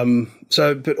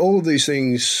 But all of these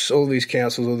things, all of these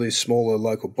councils, all these smaller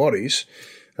local bodies,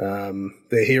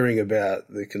 they're hearing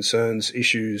about the concerns,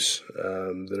 issues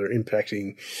that are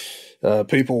impacting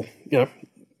people,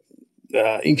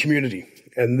 in community,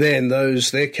 and then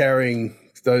they're carrying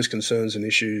those concerns and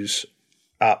issues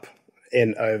up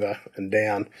and over and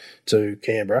down to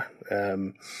Canberra,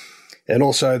 and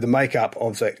also the makeup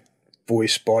of that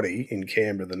voice body in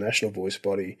Canberra, the national voice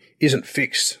body, isn't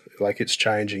fixed, like it's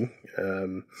changing.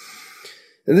 And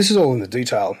this is all in the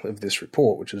detail of this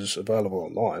report, which is available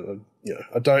online.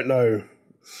 I don't know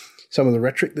some of the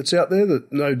rhetoric that's out there,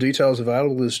 that no details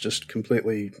available is just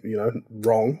completely,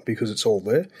 wrong, because it's all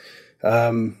there.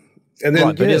 And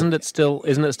then, but isn't it still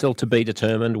to be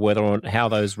determined whether or how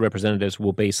those representatives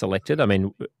will be selected? I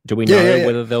mean, do we know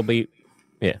whether they'll be?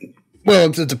 Yeah. Well,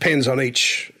 it depends on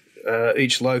each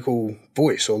local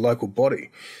voice or local body.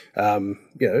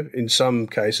 In some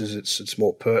cases, it's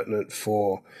more pertinent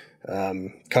for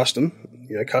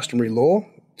customary law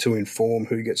to inform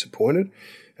who gets appointed.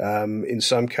 In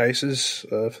some cases,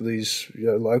 for these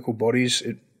local bodies,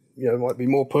 it might be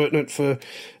more pertinent for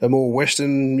a more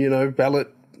Western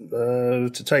ballot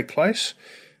to take place.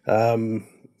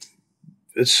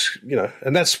 It's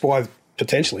and that's why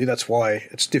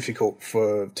it's difficult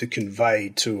to convey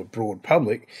to a broad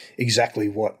public exactly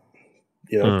what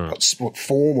what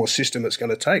form or system it's going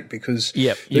to take, because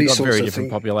you've got very different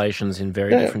populations in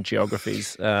very different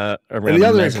geographies around a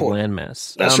massive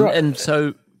landmass. That's right. And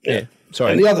so,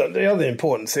 sorry. And the other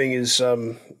important thing is,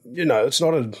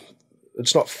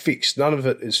 it's not fixed. None of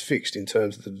it is fixed in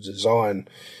terms of the design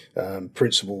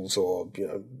principles or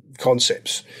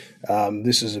concepts.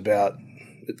 This is in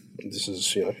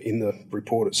the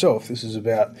report itself. This is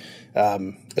about a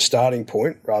starting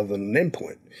point rather than an end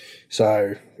point.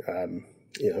 So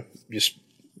just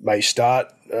may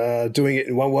start doing it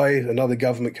in one way. Another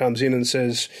government comes in and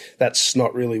says that's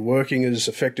not really working as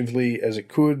effectively as it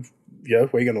could. We're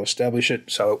going to establish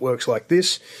it so it works like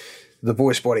this. The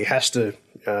voice body has to,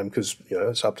 because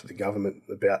it's up to the government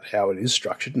about how it is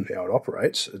structured and how it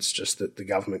operates. It's just that the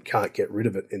government can't get rid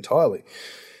of it entirely.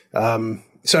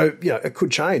 So it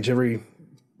could change every.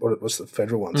 What's the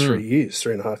federal one? 3 years,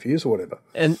 3.5 years, or whatever.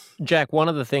 And Jack, one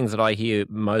of the things that I hear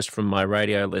most from my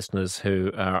radio listeners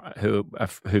who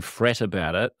fret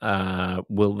about it,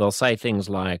 they'll say things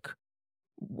like,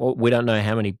 well, "We don't know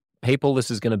how many people this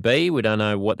is going to be. We don't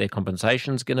know what their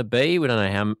compensation is going to be. We don't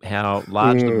know how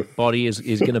large the body is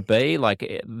going to be."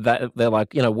 Like that, they're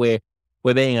like, we're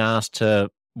being asked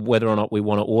to whether or not we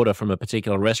want to order from a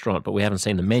particular restaurant, but we haven't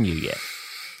seen the menu yet.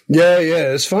 Yeah.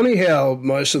 It's funny how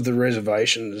most of the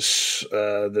reservations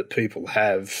that people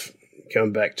have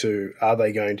come back to, are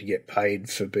they going to get paid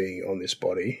for being on this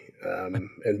body? And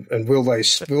will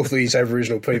these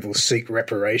Aboriginal people seek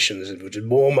reparations, which is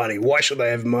more money? Why should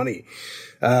they have money?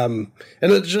 And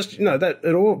it's just,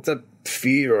 that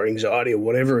fear or anxiety or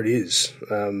whatever it is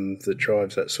that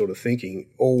drives that sort of thinking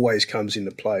always comes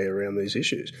into play around these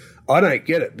issues. I don't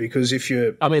get it, because if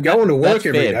you're going to work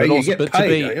every day, you get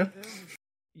paid, don't you?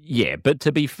 Yeah, but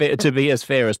to be fair, to be as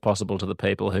fair as possible to the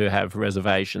people who have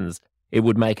reservations, it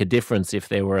would make a difference if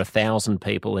there were 1,000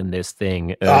 people in this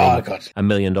thing earning $1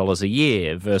 million a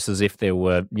year versus if there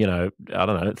were,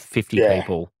 50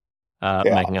 people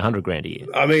making $100,000 a year.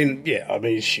 I mean,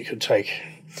 you could take,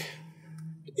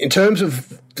 in terms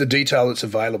of the detail that's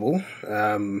available,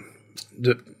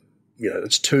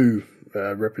 it's two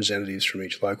representatives from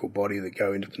each local body that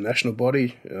go into the national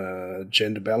body,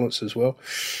 gender balance as well.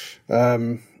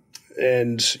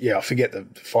 I forget the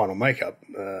final makeup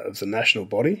of the national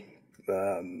body,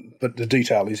 but the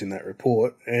detail is in that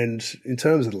report. And in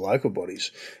terms of the local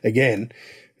bodies, again,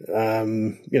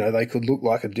 they could look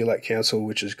like a DILAC council,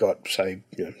 which has got, say,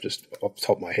 just off the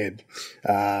top of my head,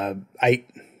 8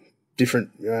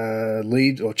 different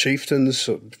lead or chieftains,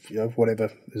 or,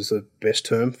 whatever is the best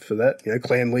term for that,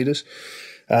 clan leaders.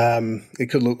 It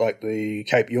could look like the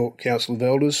Cape York Council of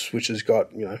Elders, which has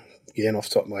got, again, off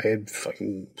the top of my head,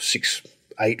 fucking 6,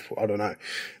 8, I don't know.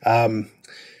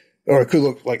 Or it could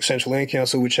look like Central Land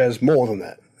Council, which has more than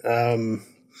that.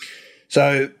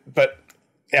 But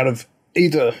out of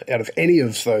any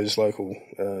of those local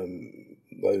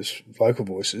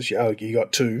voices, you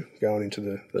got 2 going into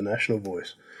the national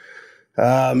voice.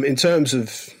 In terms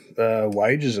of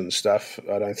wages and stuff,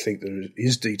 I don't think there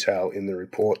is detail in the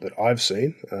report that I've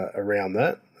seen around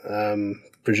that.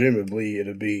 Presumably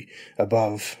it'd be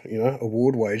above,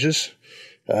 award wages,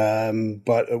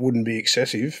 but it wouldn't be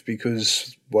excessive,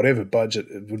 because whatever budget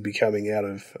it would be coming out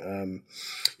of,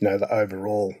 the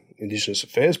overall Indigenous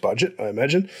Affairs budget, I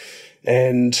imagine,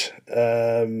 and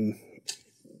the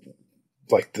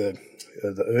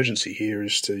urgency here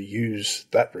is to use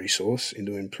that resource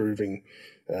into improving,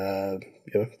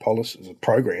 policies,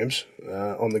 programs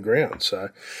on the ground. So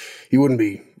you wouldn't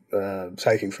be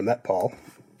taking from that pile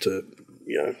to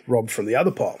rob from the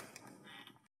other pile.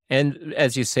 And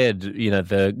as you said,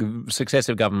 the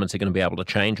successive governments are going to be able to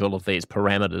change all of these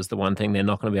parameters. The one thing they're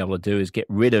not going to be able to do is get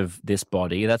rid of this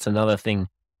body. That's another thing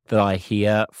that I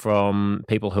hear from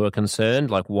people who are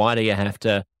concerned. Like, why do you have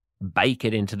to bake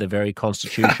it into the very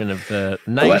constitution of the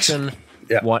nation?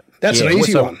 That's an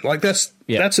easy one. Like that's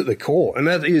at the core, and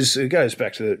it goes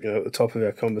back to the top of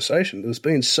our conversation. There's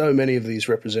been so many of these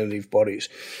representative bodies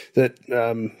that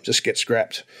just get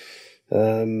scrapped,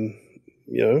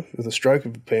 with a stroke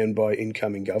of a pen by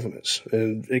incoming governments,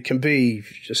 and it can be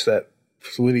just that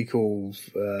political,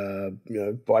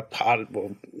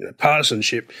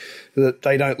 partisanship that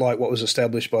they don't like what was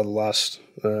established by the last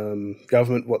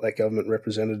government, what that government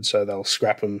represented, so they'll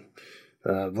scrap them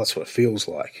That's what it feels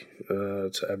like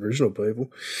to Aboriginal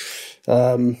people.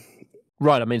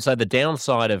 Right. I mean, so the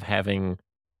downside of having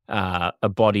a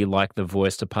body like the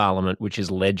Voice to Parliament, which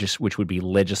would be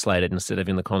legislated instead of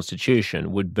in the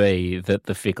Constitution, would be that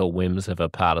the fickle whims of a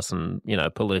partisan,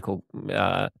 political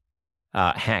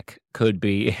hack could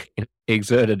be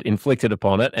inflicted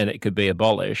upon it, and it could be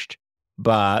abolished.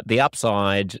 But the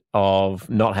upside of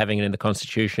not having it in the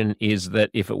Constitution is that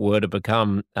if it were to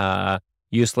become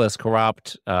useless,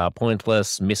 corrupt,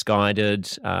 pointless,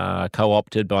 misguided,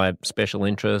 co-opted by special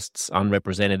interests,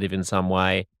 unrepresentative in some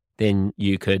way, then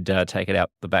you could take it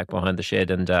out the back behind the shed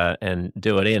and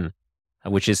do it in,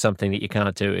 which is something that you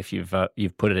can't do if you've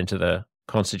put it into the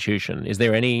Constitution. Is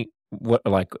there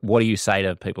what do you say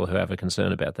to people who have a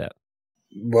concern about that?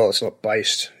 Well, it's not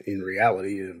based in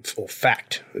reality or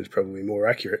fact is probably more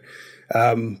accurate.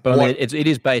 But it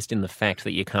is based in the fact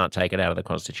that you can't take it out of the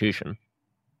Constitution.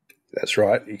 That's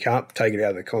right. You can't take it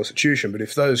out of the Constitution. But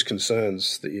if those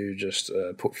concerns that you just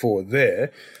put forward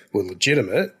there were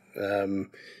legitimate,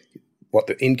 what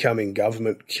the incoming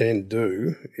government can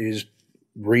do is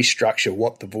restructure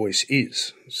what the Voice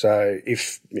is. So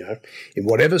if, in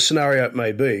whatever scenario it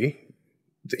may be,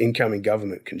 the incoming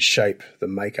government can shape the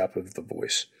makeup of the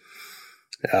Voice.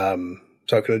 So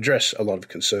it can address a lot of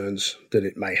concerns that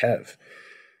it may have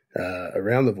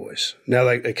around the Voice. Now,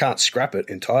 they can't scrap it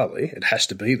entirely. It has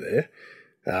to be there,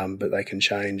 but they can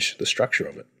change the structure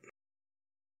of it.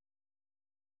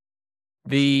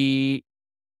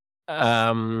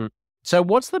 So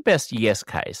what's the best yes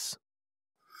case?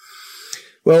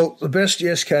 Well, the best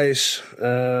yes case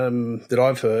that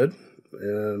I've heard,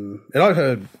 and I've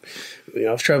heard,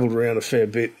 I've travelled around a fair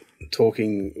bit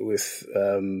talking with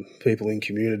people in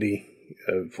community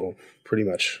for pretty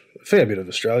much a fair bit of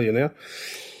Australia now.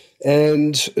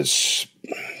 And it's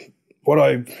what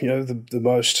the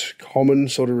most common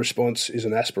sort of response is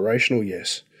an aspirational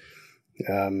yes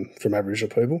from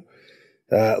Aboriginal people.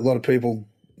 A lot of people,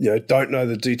 don't know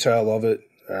the detail of it.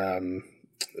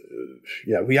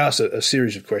 We asked a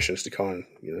series of questions to kind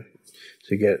of,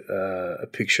 to get a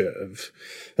picture of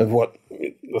what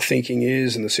the thinking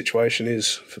is and the situation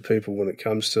is for people when it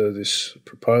comes to this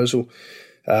proposal.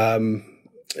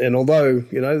 And although,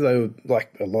 they were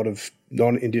like a lot of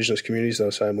non-Indigenous communities, they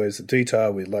were saying, where's the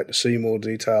detail? We'd like to see more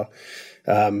detail.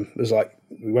 It was like,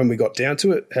 when we got down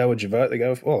to it, how would you vote? They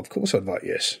go, oh, of course I'd vote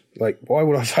yes. Like, why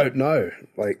would I vote no?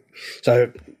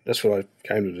 So that's what I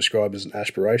came to describe as an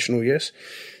aspirational yes.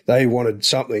 They wanted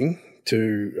something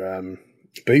to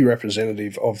be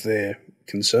representative of their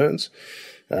concerns.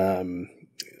 And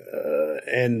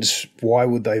why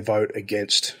would they vote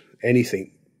against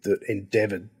anything that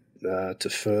endeavoured to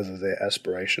further their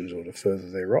aspirations or to further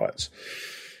their rights?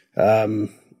 So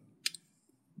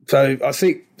I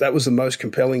think that was the most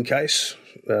compelling case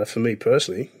for me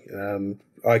personally.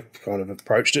 I kind of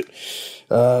approached it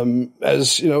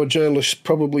as, a journalist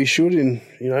probably should,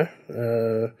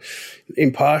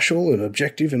 impartial and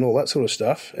objective and all that sort of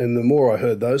stuff. And the more I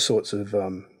heard those sorts of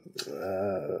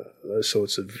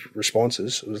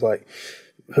responses, it was like,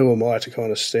 who am I to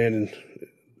kind of stand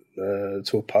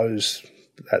to oppose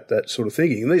that sort of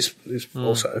thinking? And these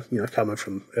also, coming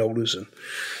from elders, and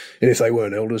if they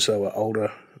weren't elders, they were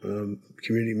older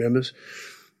community members.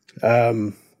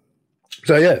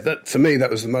 So yeah, that for me,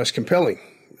 that was the most compelling.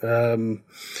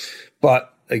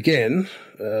 But again,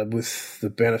 with the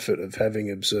benefit of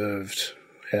having observed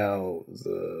how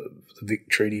the Vic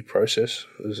Treaty process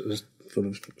has sort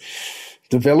of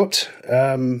developed,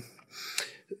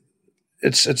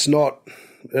 it's not.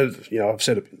 I've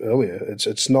said it earlier.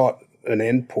 It's not an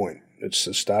end point. It's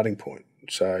a starting point.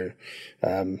 So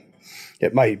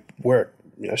it may where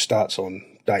it starts on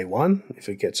day one, if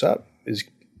it gets up,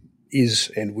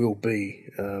 is and will be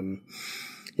 3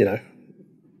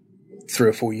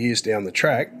 or 4 years down the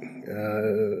track.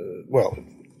 Well,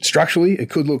 structurally it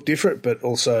could look different, but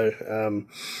also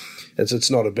it's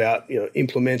not about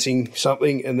implementing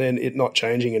something and then it not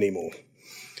changing anymore.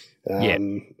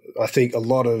 I think a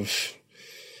lot of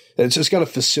it's just going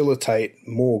to facilitate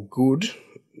more good.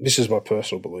 This is my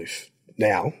personal belief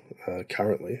now,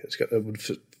 currently. It would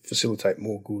facilitate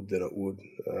more good than it would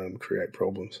create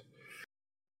problems.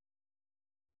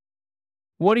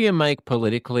 What do you make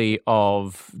politically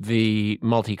of the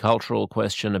multicultural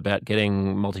question about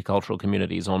getting multicultural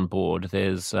communities on board?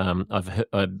 There's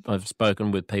I've spoken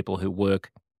with people who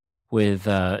work with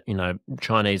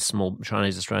Chinese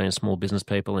Australian small business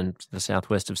people in the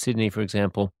southwest of Sydney, for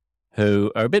example,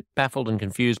 who are a bit baffled and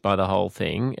confused by the whole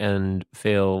thing and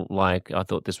feel like, I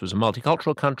thought this was a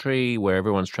multicultural country where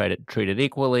everyone's treated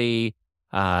equally.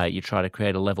 You try to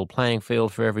create a level playing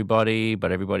field for everybody,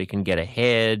 but everybody can get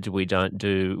ahead. We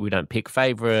don't pick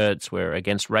favorites. We're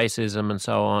against racism and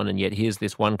so on. And yet here's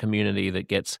this one community that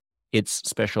gets its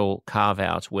special carve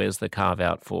out. Where's the carve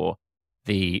out for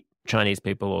the Chinese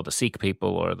people or the Sikh people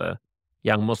or the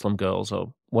young Muslim girls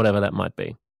or whatever that might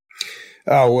be?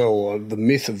 Oh, well, the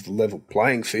myth of the level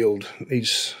playing field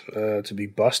needs to be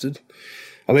busted.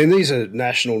 I mean, these are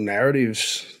national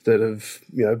narratives that have,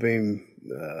 been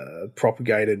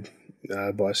propagated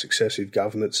by successive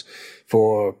governments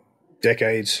for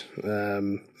decades.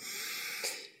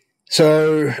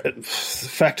 So the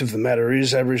fact of the matter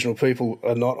is Aboriginal people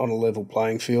are not on a level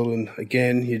playing field. And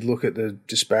again, you'd look at the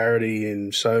disparity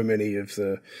in so many of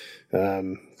the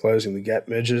closing the gap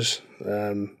measures.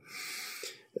 It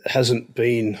hasn't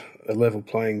been a level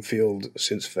playing field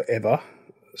since forever.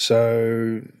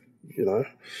 So,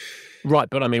 Right,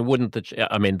 but I mean,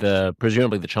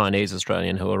 presumably the Chinese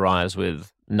Australian who arrives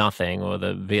with nothing, or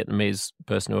the Vietnamese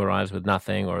person who arrives with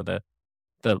nothing, or the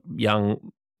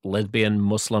young lesbian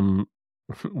Muslim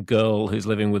girl who's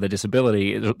living with a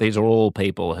disability, these are all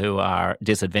people who are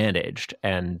disadvantaged.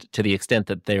 And to the extent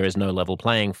that there is no level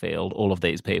playing field, all of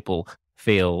these people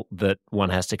feel that one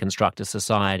has to construct a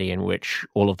society in which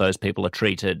all of those people are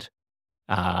treated,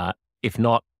 if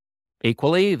not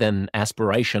equally, then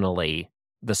aspirationally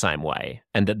the same way,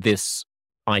 and that this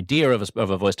idea of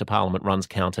a voice to Parliament runs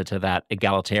counter to that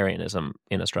egalitarianism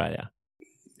in Australia.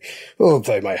 Well,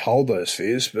 they may hold those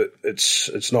fears, but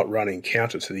it's not running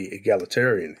counter to the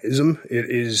egalitarianism. It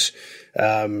is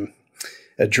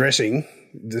addressing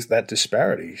that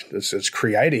disparity. It's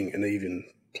creating an even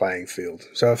playing field.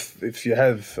 So if you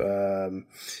have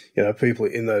people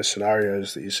in those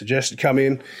scenarios that you suggested come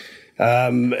in,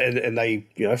 and they,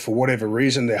 for whatever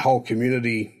reason, their whole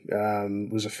community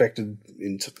was affected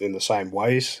in the same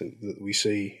ways that we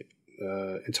see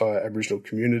entire Aboriginal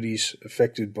communities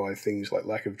affected by things like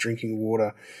lack of drinking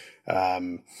water,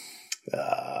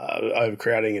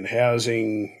 overcrowding in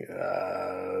housing,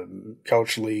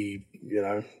 culturally,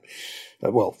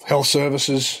 health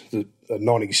services that are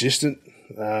non-existent.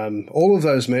 All of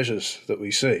those measures that we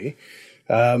see,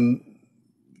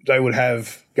 they would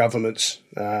have governments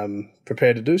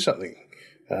prepared to do something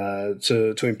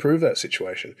to improve that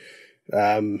situation.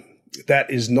 That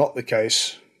is not the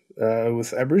case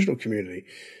with Aboriginal community.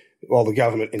 While the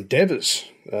government endeavours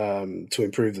to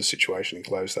improve the situation and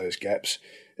close those gaps,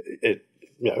 it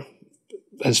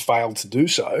has failed to do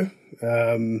so.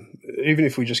 Even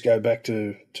if we just go back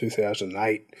to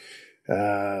 2008,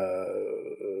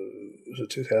 was it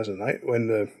 2008 when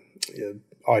the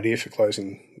idea for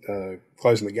closing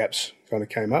the gaps kind of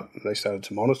came up, and they started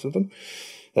to monitor them.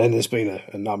 And there's been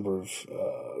a number of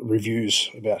reviews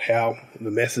about how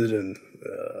the method and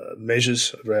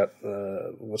measures about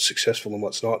what's successful and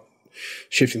what's not,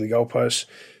 shifting the goalposts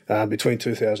between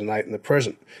 2008 and the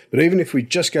present. But even if we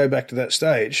just go back to that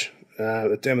stage,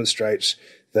 it demonstrates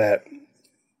that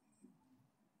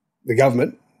the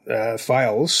government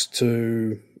fails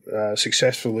to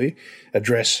successfully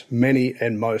address many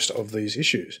and most of these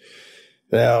issues.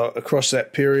 Now, across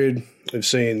that period, we've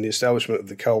seen the establishment of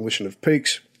the Coalition of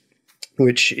Peaks,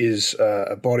 which is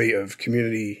a body of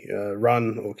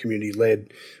community-run or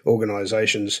community-led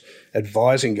organisations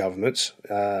advising governments.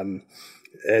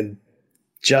 And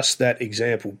just that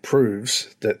example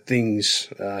proves that things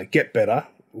get better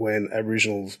when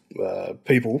Aboriginal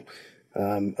people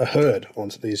are heard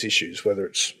onto these issues, whether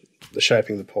it's the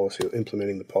shaping the policy or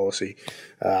implementing the policy,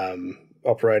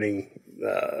 operating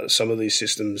some of these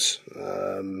systems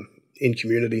in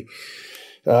community.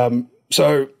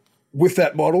 So with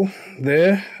that model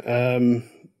there,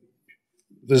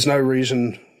 there's no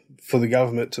reason for the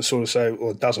government to sort of say,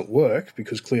 well, it doesn't work,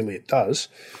 because clearly it does.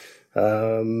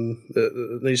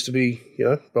 It needs to be,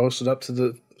 bolstered up to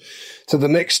the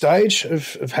next stage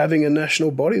of having a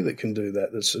national body that can do that.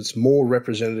 It's more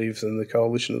representative than the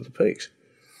Coalition of the Peaks.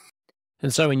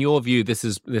 And so, in your view, this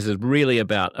is really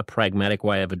about a pragmatic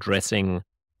way of addressing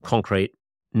concrete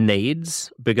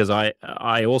needs, because I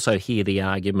also hear the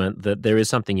argument that there is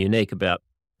something unique about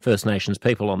First Nations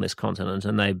people on this continent,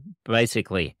 and they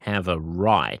basically have a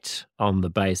right on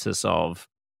the basis of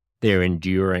their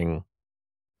enduring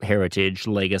heritage,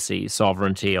 legacy,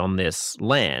 sovereignty on this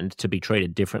land to be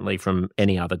treated differently from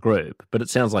any other group. But it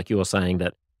sounds like you're saying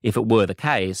that if it were the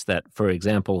case that, for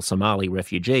example, Somali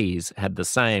refugees had the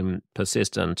same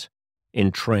persistent,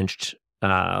 entrenched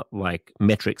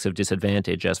metrics of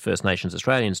disadvantage as First Nations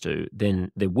Australians do,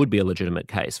 then there would be a legitimate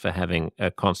case for having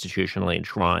a constitutionally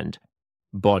enshrined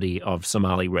body of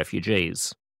Somali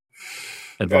refugees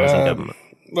advising government.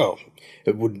 Well,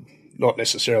 it would not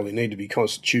necessarily need to be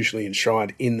constitutionally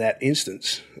enshrined in that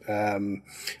instance. I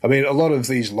mean, a lot of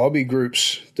these lobby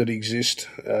groups that exist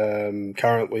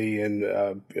currently and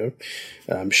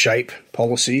shape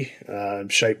policy,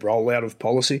 shape rollout of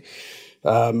policy,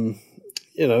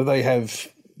 they have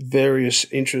various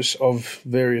interests of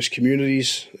various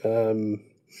communities, as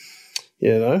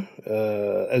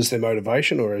their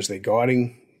motivation or as their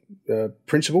guiding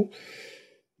principle.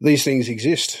 These things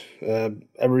exist.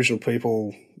 Aboriginal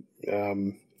people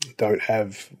don't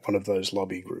have one of those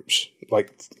lobby groups.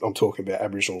 Like I'm talking about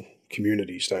Aboriginal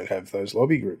communities don't have those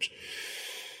lobby groups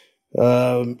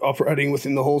operating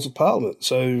within the halls of Parliament.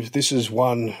 So this is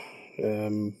one,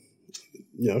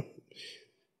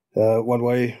 one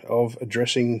way of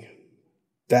addressing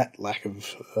that lack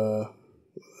of,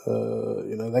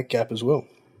 that gap as well.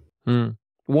 Mm.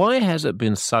 Why has it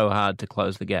been so hard to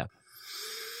close the gap?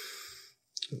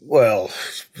 Well,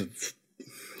 the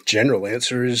general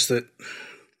answer is that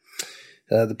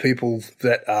the people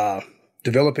that are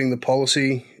developing the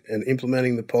policy and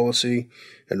implementing the policy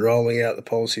and rolling out the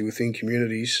policy within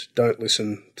communities don't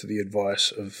listen to the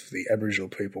advice of the Aboriginal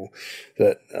people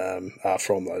that are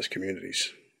from those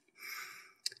communities.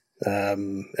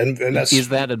 And that's, is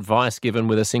that advice given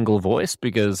with a single voice?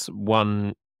 Because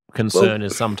one concern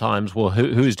is sometimes,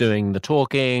 who's doing the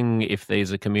talking? If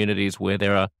these are communities where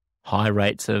there are high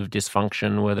rates of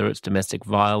dysfunction, whether it's domestic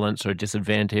violence or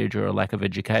disadvantage or a lack of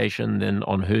education, then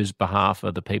on whose behalf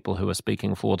are the people who are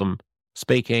speaking for them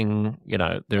speaking?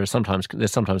 There's sometimes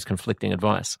conflicting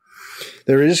advice.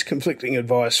 There is conflicting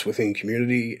advice within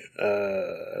community,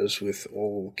 as with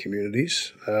all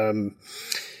communities.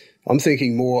 I'm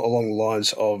thinking more along the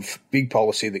lines of big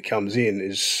policy that comes in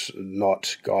is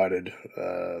not guided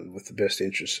with the best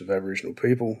interests of Aboriginal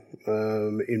people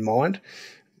in mind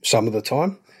some of the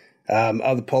time.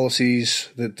 Other policies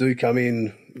that do come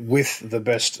in with the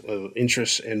best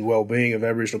interests and well-being of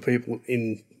Aboriginal people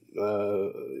in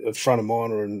front of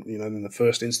mind or in the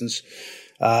first instance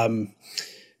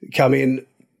come in,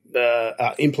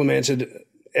 are implemented,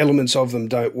 elements of them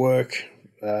don't work.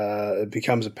 It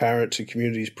becomes apparent to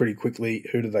communities pretty quickly.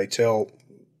 Who do they tell?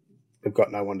 They've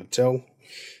got no one to tell.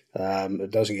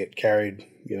 It doesn't get carried,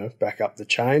 back up the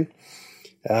chain.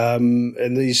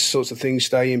 And these sorts of things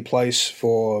stay in place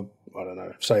for,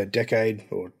 say a decade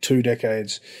or 2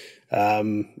 decades,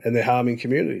 and they're harming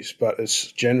communities. But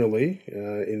it's generally,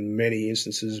 in many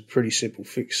instances, a pretty simple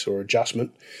fix or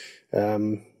adjustment.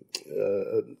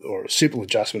 Or a simple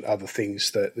adjustment, other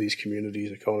things that these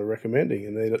communities are kind of recommending,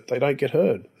 and they don't get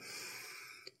heard.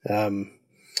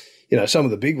 Some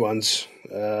of the big ones,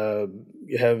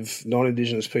 you have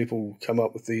non-Indigenous people come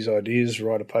up with these ideas,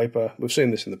 write a paper. We've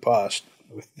seen this in the past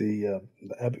with the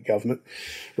Abbott government,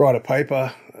 write a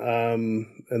paper,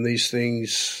 and these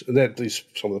things,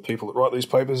 some of the people that write these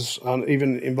papers aren't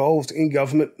even involved in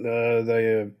government. They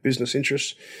are business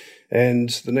interests. And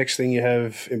the next thing you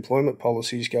have employment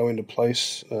policies go into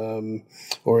place,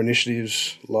 or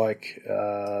initiatives like,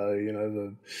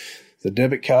 the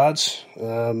debit cards,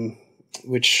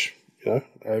 which,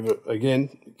 over, again,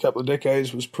 a couple of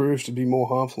decades was proved to be more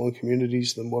harmful in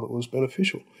communities than what it was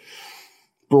beneficial,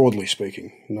 broadly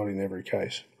speaking, not in every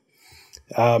case.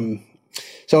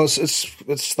 So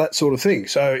it's that sort of thing.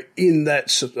 So in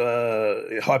that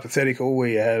hypothetical where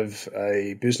you have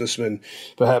a businessman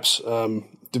perhaps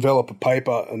develop a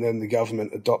paper and then the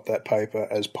government adopt that paper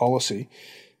as policy,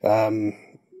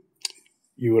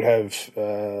 you would have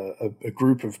a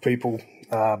group of people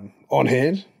on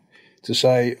hand to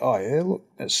say, oh, yeah, look,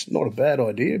 that's not a bad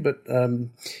idea, but,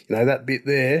 that bit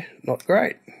there, not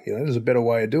great. There's a better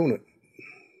way of doing it.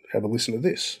 Have a listen to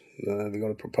this. They've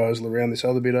got a proposal around this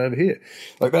other bit over here.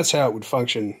 Like, that's how it would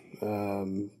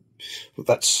function.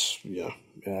 That's,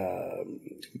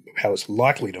 how it's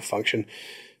likely to function,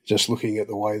 just looking at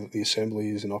the way that the Assembly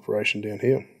is in operation down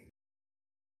here.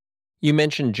 You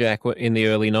mentioned, Jack, in the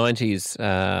early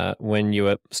 90s when you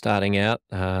were starting out.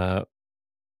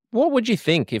 What would you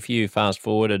think if you fast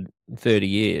forwarded 30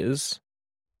 years?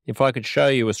 If I could show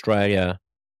you Australia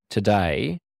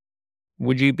today,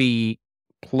 would you be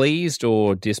pleased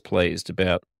or displeased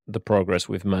about the progress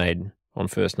we've made on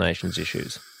First Nations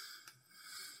issues?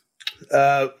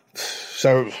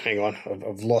 So hang on,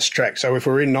 I've lost track. So if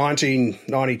we're in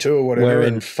 1992 or whatever,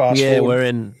 and fast forward, we're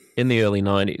in the early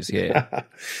 90s. Yeah.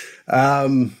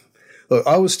 Look,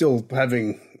 I was still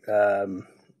having.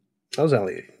 I was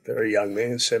only a very young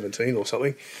man, 17 or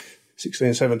something,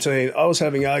 16, 17. I was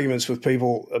having arguments with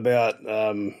people about,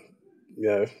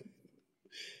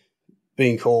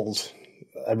 being called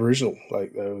Aboriginal.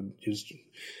 Like they would just,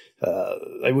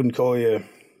 they wouldn't call you.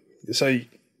 Say,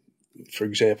 for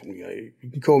example, you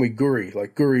can call me Guri.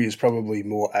 Like, Guri is probably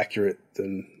more accurate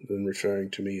than referring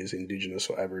to me as Indigenous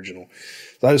or Aboriginal.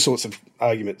 Those sorts of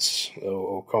arguments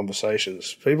or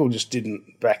conversations, people just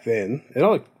didn't back then.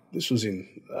 And this was in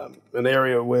an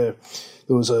area where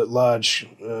there was a large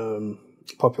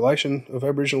population of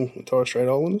Aboriginal and Torres Strait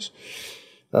Islanders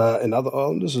and other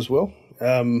islanders as well.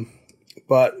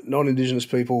 But non-Indigenous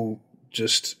people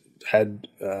just had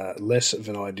less of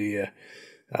an idea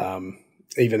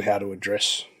even how to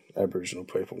address Aboriginal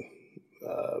people.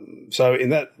 So in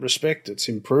that respect, it's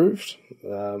improved.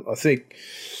 I think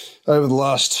over the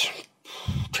last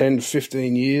 10 to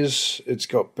 15 years, it's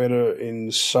got better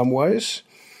in some ways.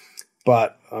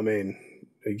 But, I mean,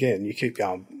 again, you keep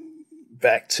going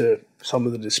back to some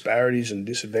of the disparities and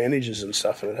disadvantages and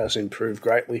stuff, and it has improved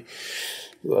greatly.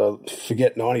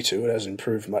 Forget 92, it hasn't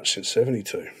improved much since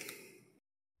 72.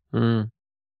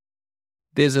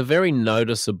 There's a very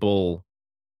noticeable,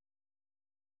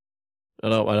 I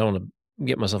don't want to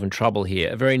get myself in trouble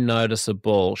here, a very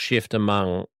noticeable shift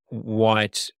among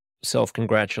white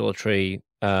self-congratulatory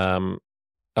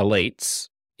elites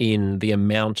in the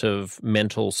amount of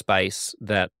mental space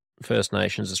that First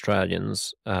Nations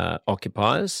Australians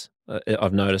occupies.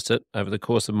 I've noticed it over the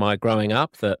course of my growing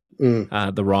up that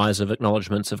the rise of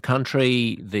acknowledgements of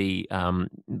country, the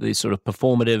sort of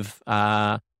performative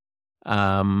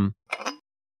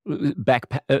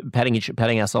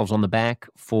patting ourselves on the back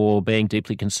for being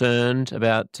deeply concerned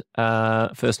about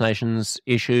First Nations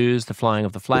issues, the flying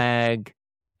of the flag,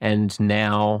 and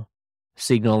now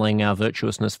signalling our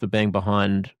virtuousness for being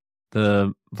behind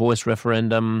the voice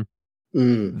referendum.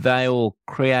 They all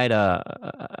create a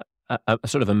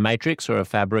sort of a matrix or a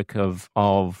fabric of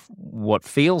what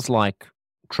feels like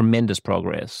tremendous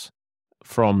progress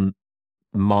from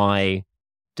my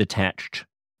detached,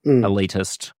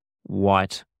 elitist,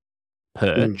 white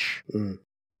perch.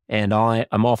 And I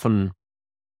often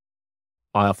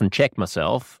check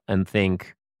myself and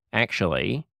think,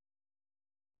 actually,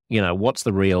 what's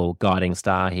the real guiding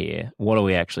star here? What are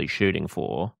we actually shooting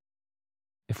for?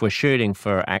 If we're shooting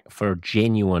for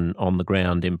genuine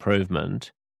on-the-ground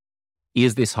improvement,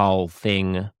 is this whole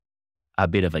thing a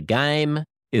bit of a game?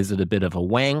 Is it a bit of a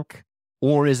wank?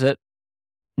 Or is it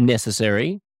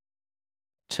necessary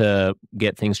to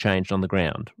get things changed on the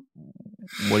ground?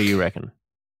 What do you reckon?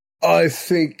 I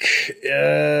think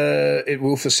it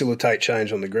will facilitate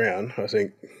change on the ground. I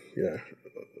think,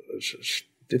 it's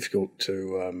difficult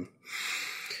to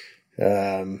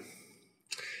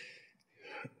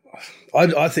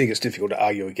I think it's difficult to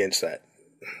argue against that.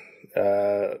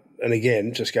 And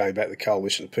again, just going back to the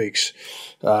Coalition of Peaks,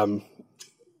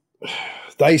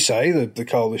 they say, the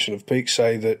Coalition of Peaks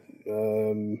say that,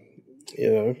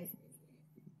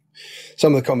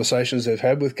 some of the conversations they've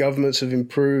had with governments have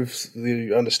improved.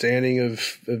 The understanding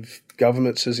of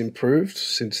governments has improved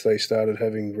since they started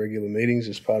having regular meetings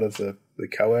as part of the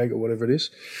COAG or whatever it is.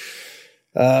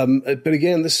 But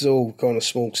again, this is all kind of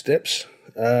small steps.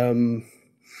 I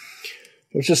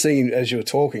was just thinking as you were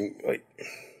talking, like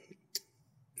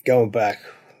going back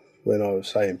when I was,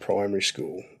 say, in primary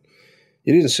school,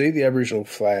 you didn't see the Aboriginal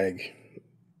flag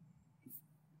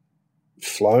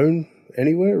flown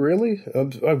anywhere, really.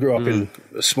 I grew up in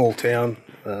a small town,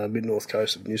 mid-north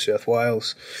coast of New South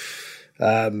Wales.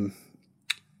 Knew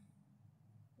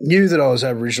that I was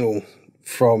Aboriginal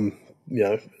from,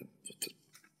 I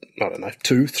don't know,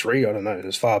 2, 3, I don't know,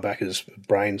 as far back as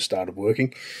brain started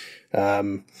working.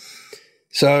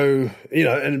 So,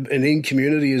 and in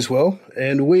community as well.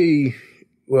 And we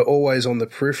were always on the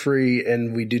periphery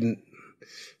and we didn't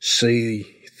see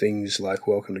things like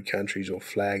Welcome to Countries or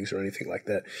flags or anything like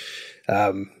that.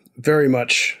 Very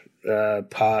much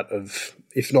part of,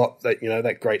 if not that,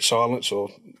 that great silence or,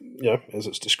 as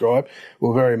it's described,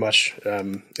 well, very much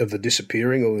of the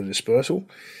disappearing or the dispersal.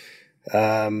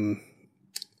 And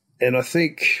I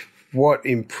think what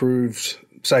improved,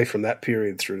 say, from that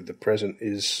period through to the present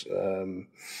is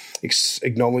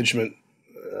acknowledgement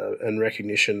and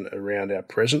recognition around our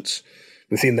presence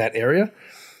within that area.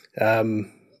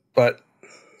 But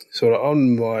sort of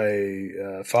on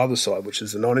my father's side, which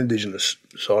is the non-Indigenous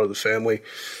side of the family,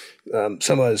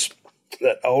 some of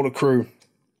that older crew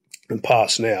and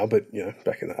past now, but,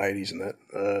 back in the 80s and that,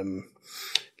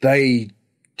 they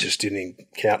just didn't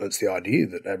countenance the idea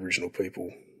that Aboriginal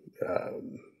people,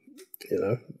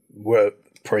 were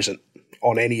present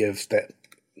on any of that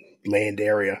land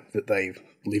area that they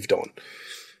lived on.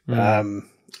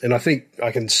 And I think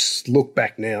I can look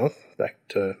back now, back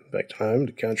to home,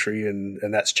 to country,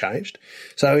 and that's changed.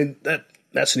 So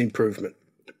that's an improvement.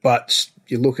 But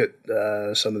you look at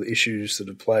some of the issues that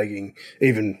are plaguing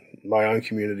even my own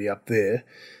community up there,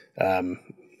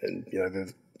 and they're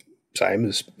the same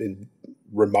as in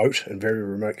remote and very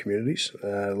remote communities.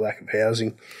 Lack of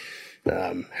housing,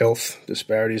 health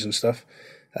disparities and stuff.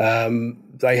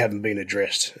 They haven't been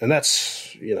addressed, and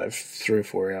that's 3 or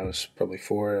 4 hours, probably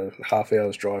 4.5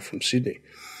 hours drive from Sydney.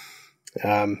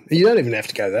 You don't even have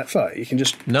to go that far. You can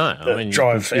just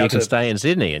drive. You can stay in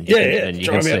Sydney and you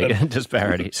can see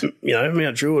disparities.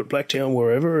 Mount Druitt, Blacktown,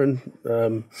 wherever, and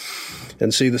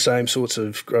see the same sorts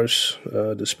of gross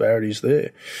disparities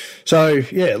there. So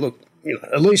look,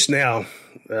 at least now.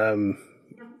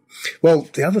 Well,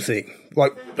 the other thing,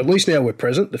 at least now we're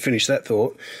present. To finish that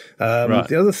thought, right.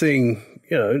 The other thing,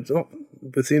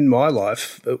 within my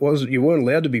life, you weren't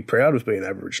allowed to be proud of being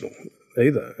Aboriginal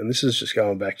either, and this is just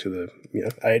going back to the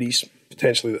 80s,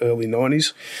 potentially the early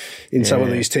 90s in some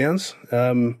of these towns.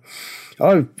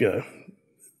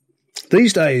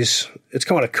 These days it's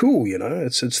kind of cool,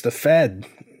 it's the fad,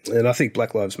 and I think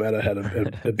Black Lives Matter had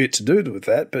a bit to do with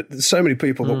that. But there's so many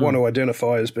people that want to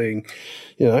identify as being,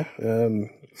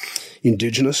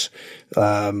 Indigenous,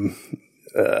 and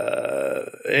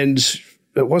it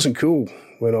wasn't cool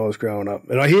when I was growing up,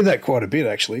 and I hear that quite a bit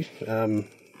actually.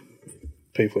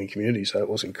 People in communities, so it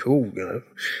wasn't cool,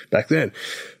 back then.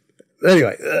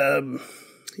 Anyway,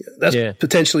 that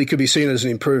potentially could be seen as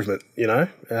an improvement,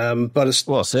 but it's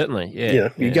certainly,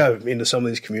 you go into some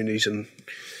of these communities and.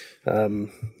 One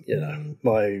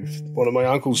of my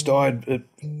uncles died at,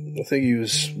 I think he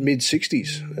was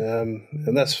mid-60s,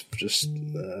 and that's just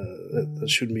that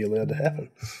shouldn't be allowed to happen.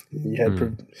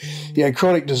 He had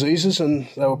chronic diseases and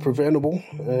they were preventable,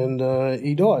 and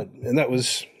he died, and that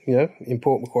was in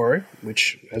Port Macquarie,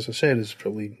 which, as I said, it's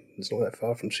not that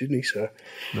far from Sydney. So,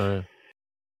 no.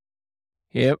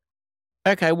 Yep.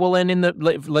 Okay, well then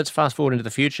let's fast forward into the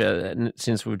future, and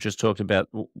since we've just talked about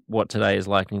what today is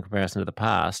like in comparison to the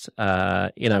past.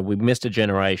 We missed a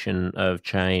generation of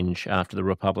change after the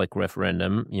Republic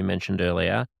referendum you mentioned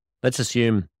earlier. Let's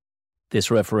assume this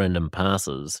referendum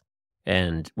passes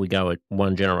and we go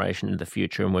one generation into the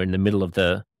future and we're in the middle of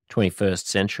the 21st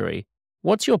century.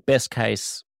 What's your best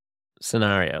case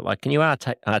scenario? Can you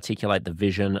articulate the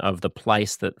vision of the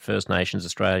place that First Nations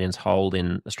Australians hold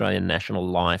in Australian national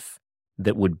life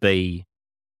that would be,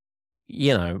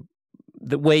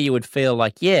 that where you would feel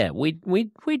like, we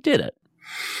did it?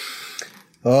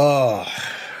 Oh,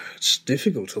 it's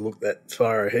difficult to look that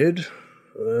far ahead.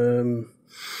 When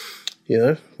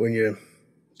you're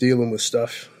dealing with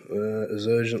stuff as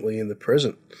urgently in the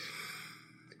present.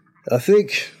 I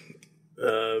think,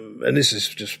 and this is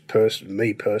just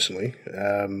me personally,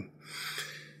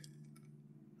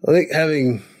 I think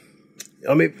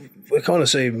we're kind of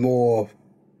seeing more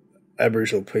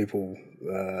Aboriginal people,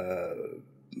 or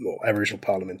Aboriginal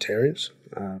parliamentarians,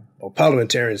 or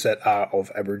parliamentarians that are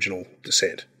of Aboriginal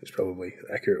descent is probably an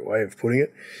accurate way of putting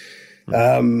it.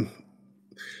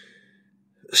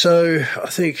 So I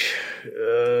think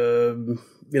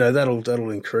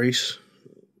that'll increase.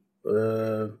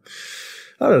 I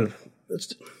don't know.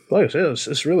 Like I said,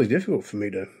 it's really difficult for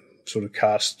me to sort of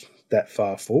cast that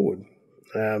far forward.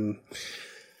 I'm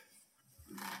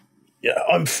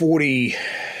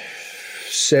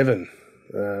 47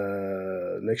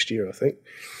 next year, I think.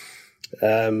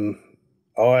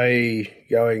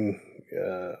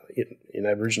 In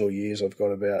Aboriginal years, I've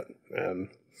got about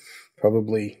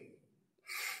probably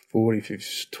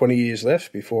 20 years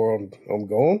left before I'm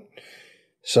gone.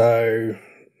 So,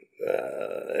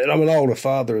 and I'm an older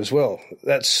father as well.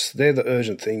 They're the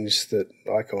urgent things that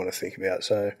I kind of think about.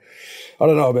 So, I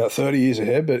don't know about 30 years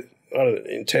ahead, but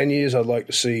in 10 years, I'd like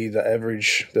to see the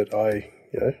average that I'm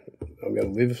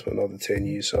going to live another 10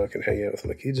 years so I can hang out with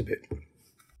my kids a bit.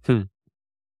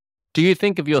 Do you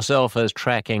think of yourself as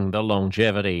tracking the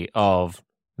longevity of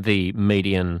the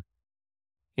median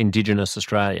Indigenous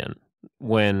Australian,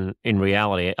 when in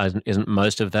reality, isn't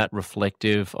most of that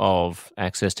reflective of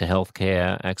access to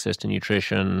healthcare, access to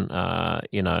nutrition,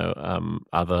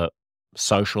 other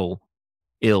social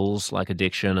ills like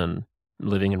addiction and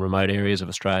living in remote areas of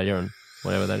Australia and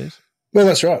whatever that is? Well,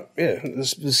 that's right. Yeah,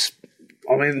 that's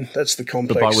the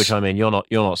complex. But by which I mean you're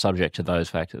not subject to those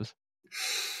factors.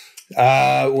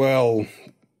 Well,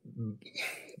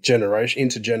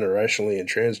 intergenerationally and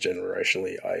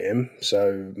transgenerationally, I am.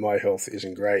 So my health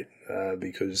isn't great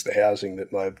because the housing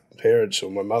that my parents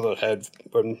or my mother had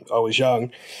when I was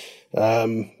young,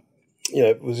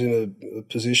 was in a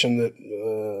position that,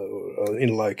 in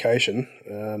a location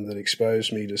that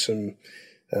exposed me to some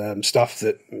stuff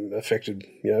that affected,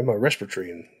 my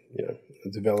respiratory and,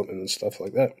 development and stuff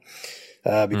like that,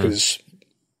 because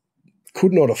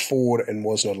could not afford and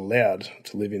was not allowed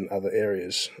to live in other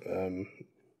areas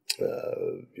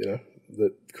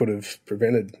that could have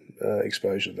prevented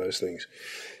exposure to those things.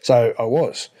 So I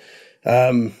was.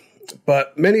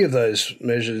 But many of those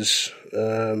measures,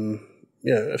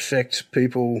 affect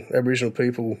people, Aboriginal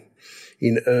people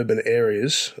in urban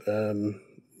areas.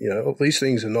 These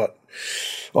things are not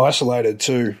isolated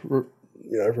to,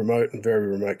 remote and very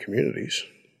remote communities.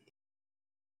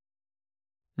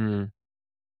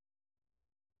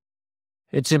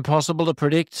 It's impossible to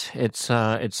predict. It's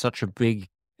such a big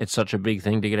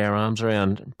thing to get our arms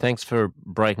around. Thanks for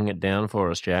breaking it down for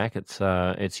us, Jack.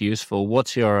 It's useful.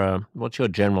 What's your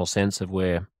general sense of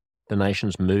where the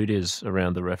nation's mood is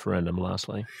around the referendum?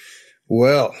 Lastly,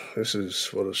 well, this is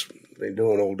what I've been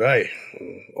doing all day,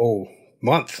 all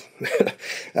month.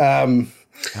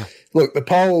 Look, the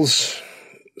polls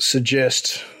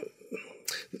suggest.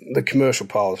 The commercial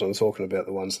polls, I'm talking about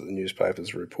the ones that the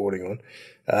newspapers are reporting on.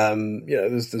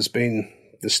 There's been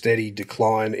the steady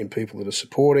decline in people that are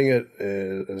supporting it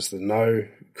as the no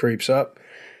creeps up.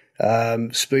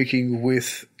 Speaking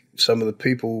with some of the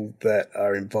people that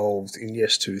are involved in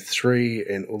Yes to 3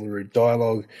 and Uluru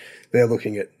Dialogue, they're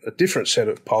looking at a different set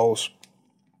of polls,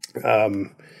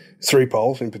 3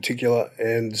 polls in particular,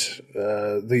 and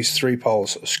these 3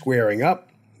 polls are squaring up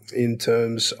in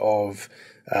terms of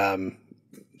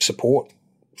support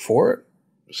for it.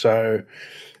 So,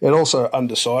 and also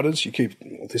undecideds.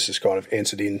 This is kind of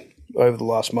entered in over the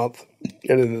last month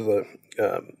and into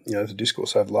the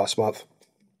discourse over the last month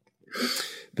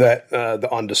that the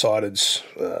undecideds,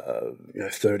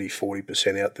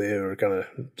 30-40% out there are going to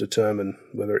determine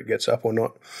whether it gets up or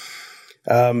not.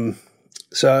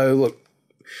 So look,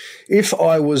 if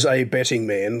I was a betting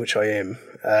man, which I am,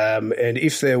 and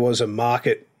if there was a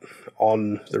market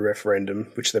on the referendum,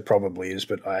 which there probably is,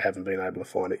 but I haven't been able to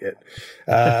find it yet,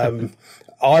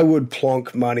 I would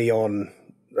plonk money on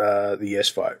the yes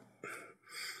vote.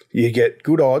 You get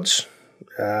good odds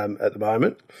at the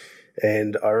moment,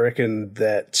 and I reckon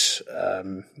that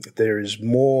there is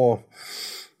more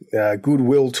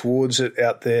goodwill towards it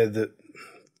out there that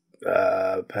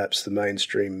perhaps the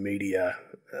mainstream media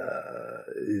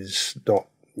is not,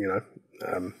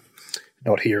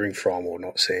 not hearing from or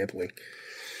not sampling.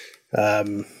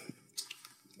 That's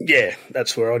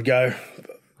where I'd go.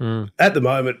 At the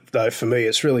moment, though, for me,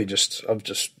 it's really just,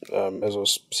 as I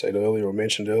said earlier or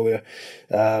mentioned earlier,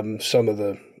 some of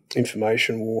the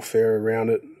information warfare around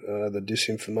it, the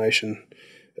disinformation,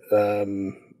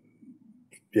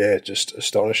 just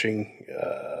astonishing.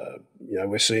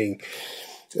 We're seeing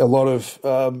a lot of,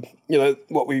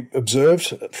 what we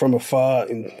observed from afar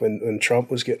when Trump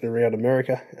was getting around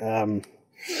America,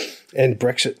 and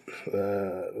Brexit.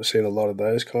 We're seeing a lot of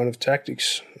those kind of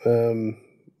tactics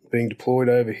being deployed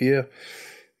over here.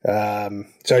 I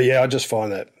just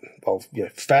find that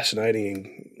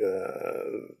fascinating,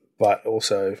 but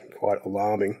also quite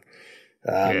alarming.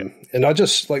 And I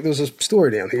just, there was a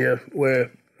story down here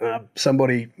where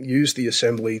somebody used the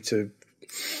assembly to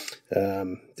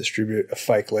distribute a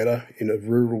fake letter in a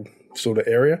rural sort of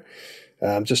area,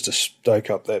 just to stoke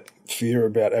up that fear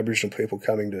about Aboriginal people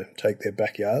coming to take their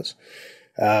backyards.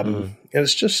 And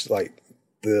it's just like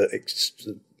the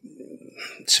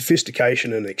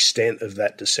sophistication and extent of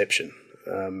that deception.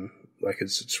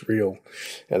 It's real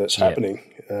and it's happening.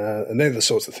 And they're the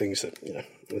sorts of things that,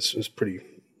 it's pretty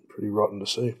rotten to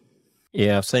see.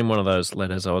 Yeah, I've seen one of those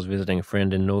letters. I was visiting a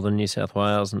friend in northern New South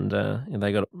Wales, and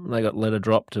they got letter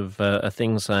dropped of a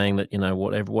thing saying that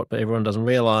what everyone doesn't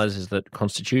realise is that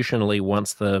constitutionally,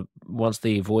 once the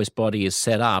voice body is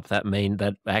set up,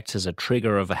 that acts as a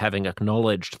trigger of having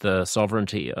acknowledged the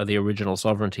sovereignty, the original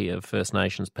sovereignty of First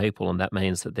Nations people, and that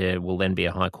means that there will then be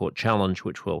a High Court challenge,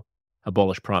 which will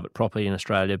abolish private property in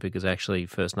Australia, because actually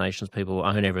First Nations people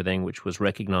own everything, which was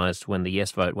recognised when the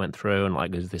yes vote went through,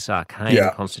 and there's this arcane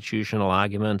constitutional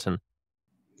argument. And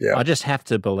I just have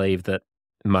to believe that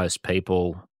most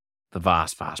people, the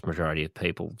vast, vast majority of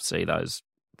people, see those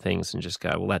things and just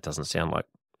go, well, that doesn't sound like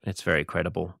it's very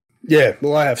credible. Yeah,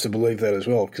 well, I have to believe that as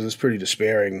well, because it's pretty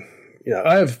despairing.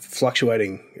 I have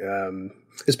fluctuating.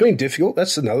 It's been difficult.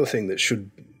 That's another thing that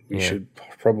we should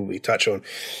probably touch on.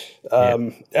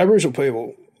 Aboriginal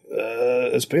people,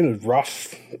 it's been a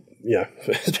rough,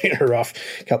 it's been a rough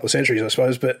couple of centuries, I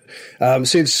suppose. But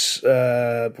since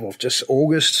just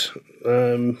August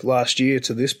last year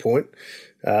to this point,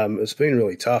 it's been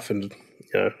really tough. And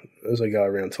as I go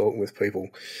around talking with people,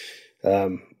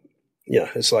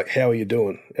 it's like, how are you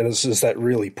doing? And it's that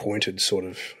really pointed sort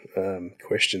of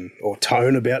question or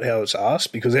tone about how it's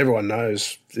asked, because everyone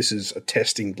knows this is a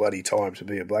testing bloody time to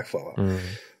be a blackfella.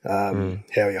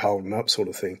 How are you holding up, sort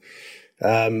of thing.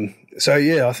 I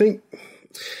think,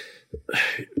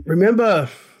 remember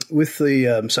with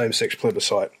the same-sex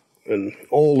plebiscite and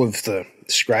all of the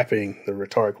scrapping, the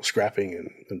rhetorical scrapping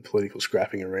and political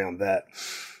scrapping around that,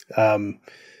 on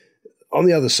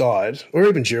the other side, or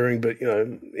even during, but,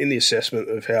 in the assessment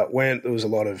of how it went, there was a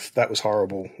lot of, that was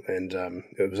horrible and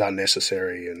it was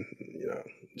unnecessary and,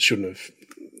 shouldn't have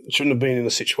been in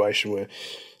a situation where,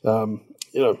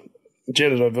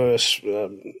 gender diverse,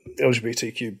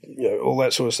 LGBTQ, all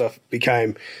that sort of stuff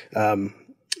became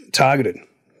targeted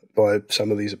by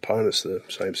some of these opponents to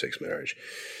same-sex marriage.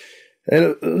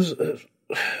 And it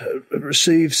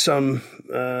received some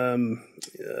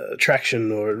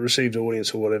traction, or it received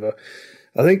audience or whatever.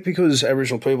 I think because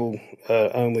Aboriginal people are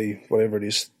only, whatever it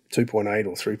is, 2.8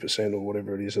 or 3% or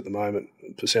whatever it is at the moment,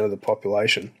 percent of the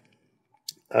population,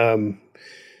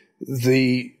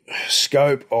 the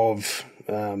scope of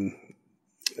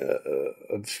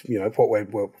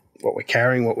what we're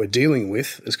carrying, what we're dealing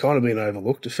with, has kind of been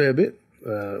overlooked a fair bit,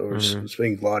 or it's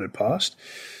been glided past.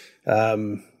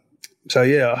 So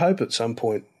I hope at some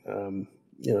point,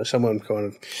 someone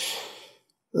kind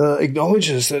of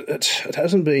acknowledges that it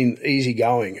hasn't been easy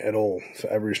going at all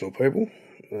for Aboriginal people,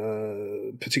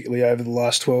 particularly over the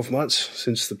last 12 months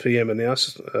since the PM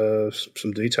announced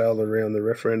some detail around the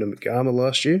referendum at Garma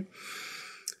last year.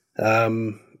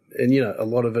 And, a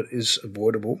lot of it is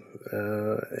avoidable,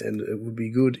 and it would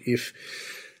be good if,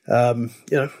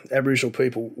 Aboriginal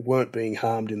people weren't being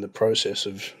harmed in the process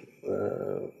of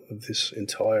this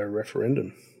entire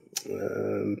referendum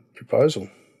proposal.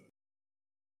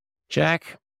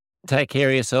 Jack, take care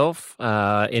of yourself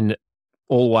in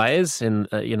all ways, in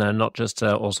not just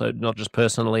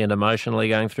personally and emotionally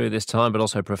going through this time, but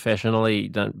also professionally.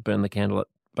 Don't burn the candle at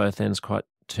both ends quite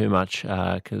too much,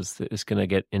 because it's going to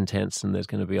get intense and there's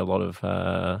going to be a lot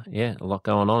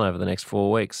going on over the next 4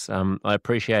 weeks. I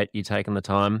appreciate you taking the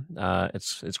time.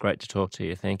 It's great to talk to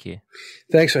you. Thank you.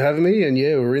 Thanks for having me. And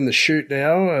we're in the chute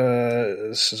now.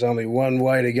 This is only one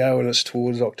way to go, and it's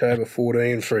towards October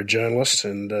 14 for a journalist.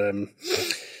 And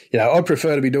I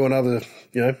prefer to be doing other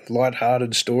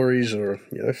light-hearted stories or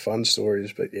fun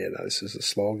stories, but this is a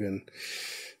slog, and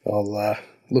I'll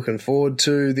looking forward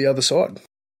to the other side.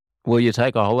 Will you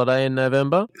take a holiday in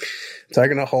November?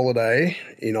 Taking a holiday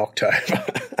in October.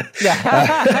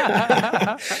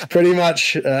 Pretty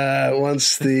much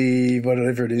once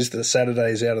whatever it is, the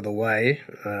Saturday's out of the way,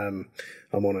 I'm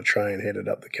on a train headed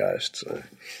up the coast. So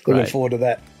looking forward to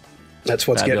that. That's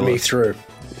what's getting me through.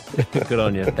 Good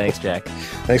on you. Thanks, Jack.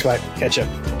 Thanks, mate. Catch you.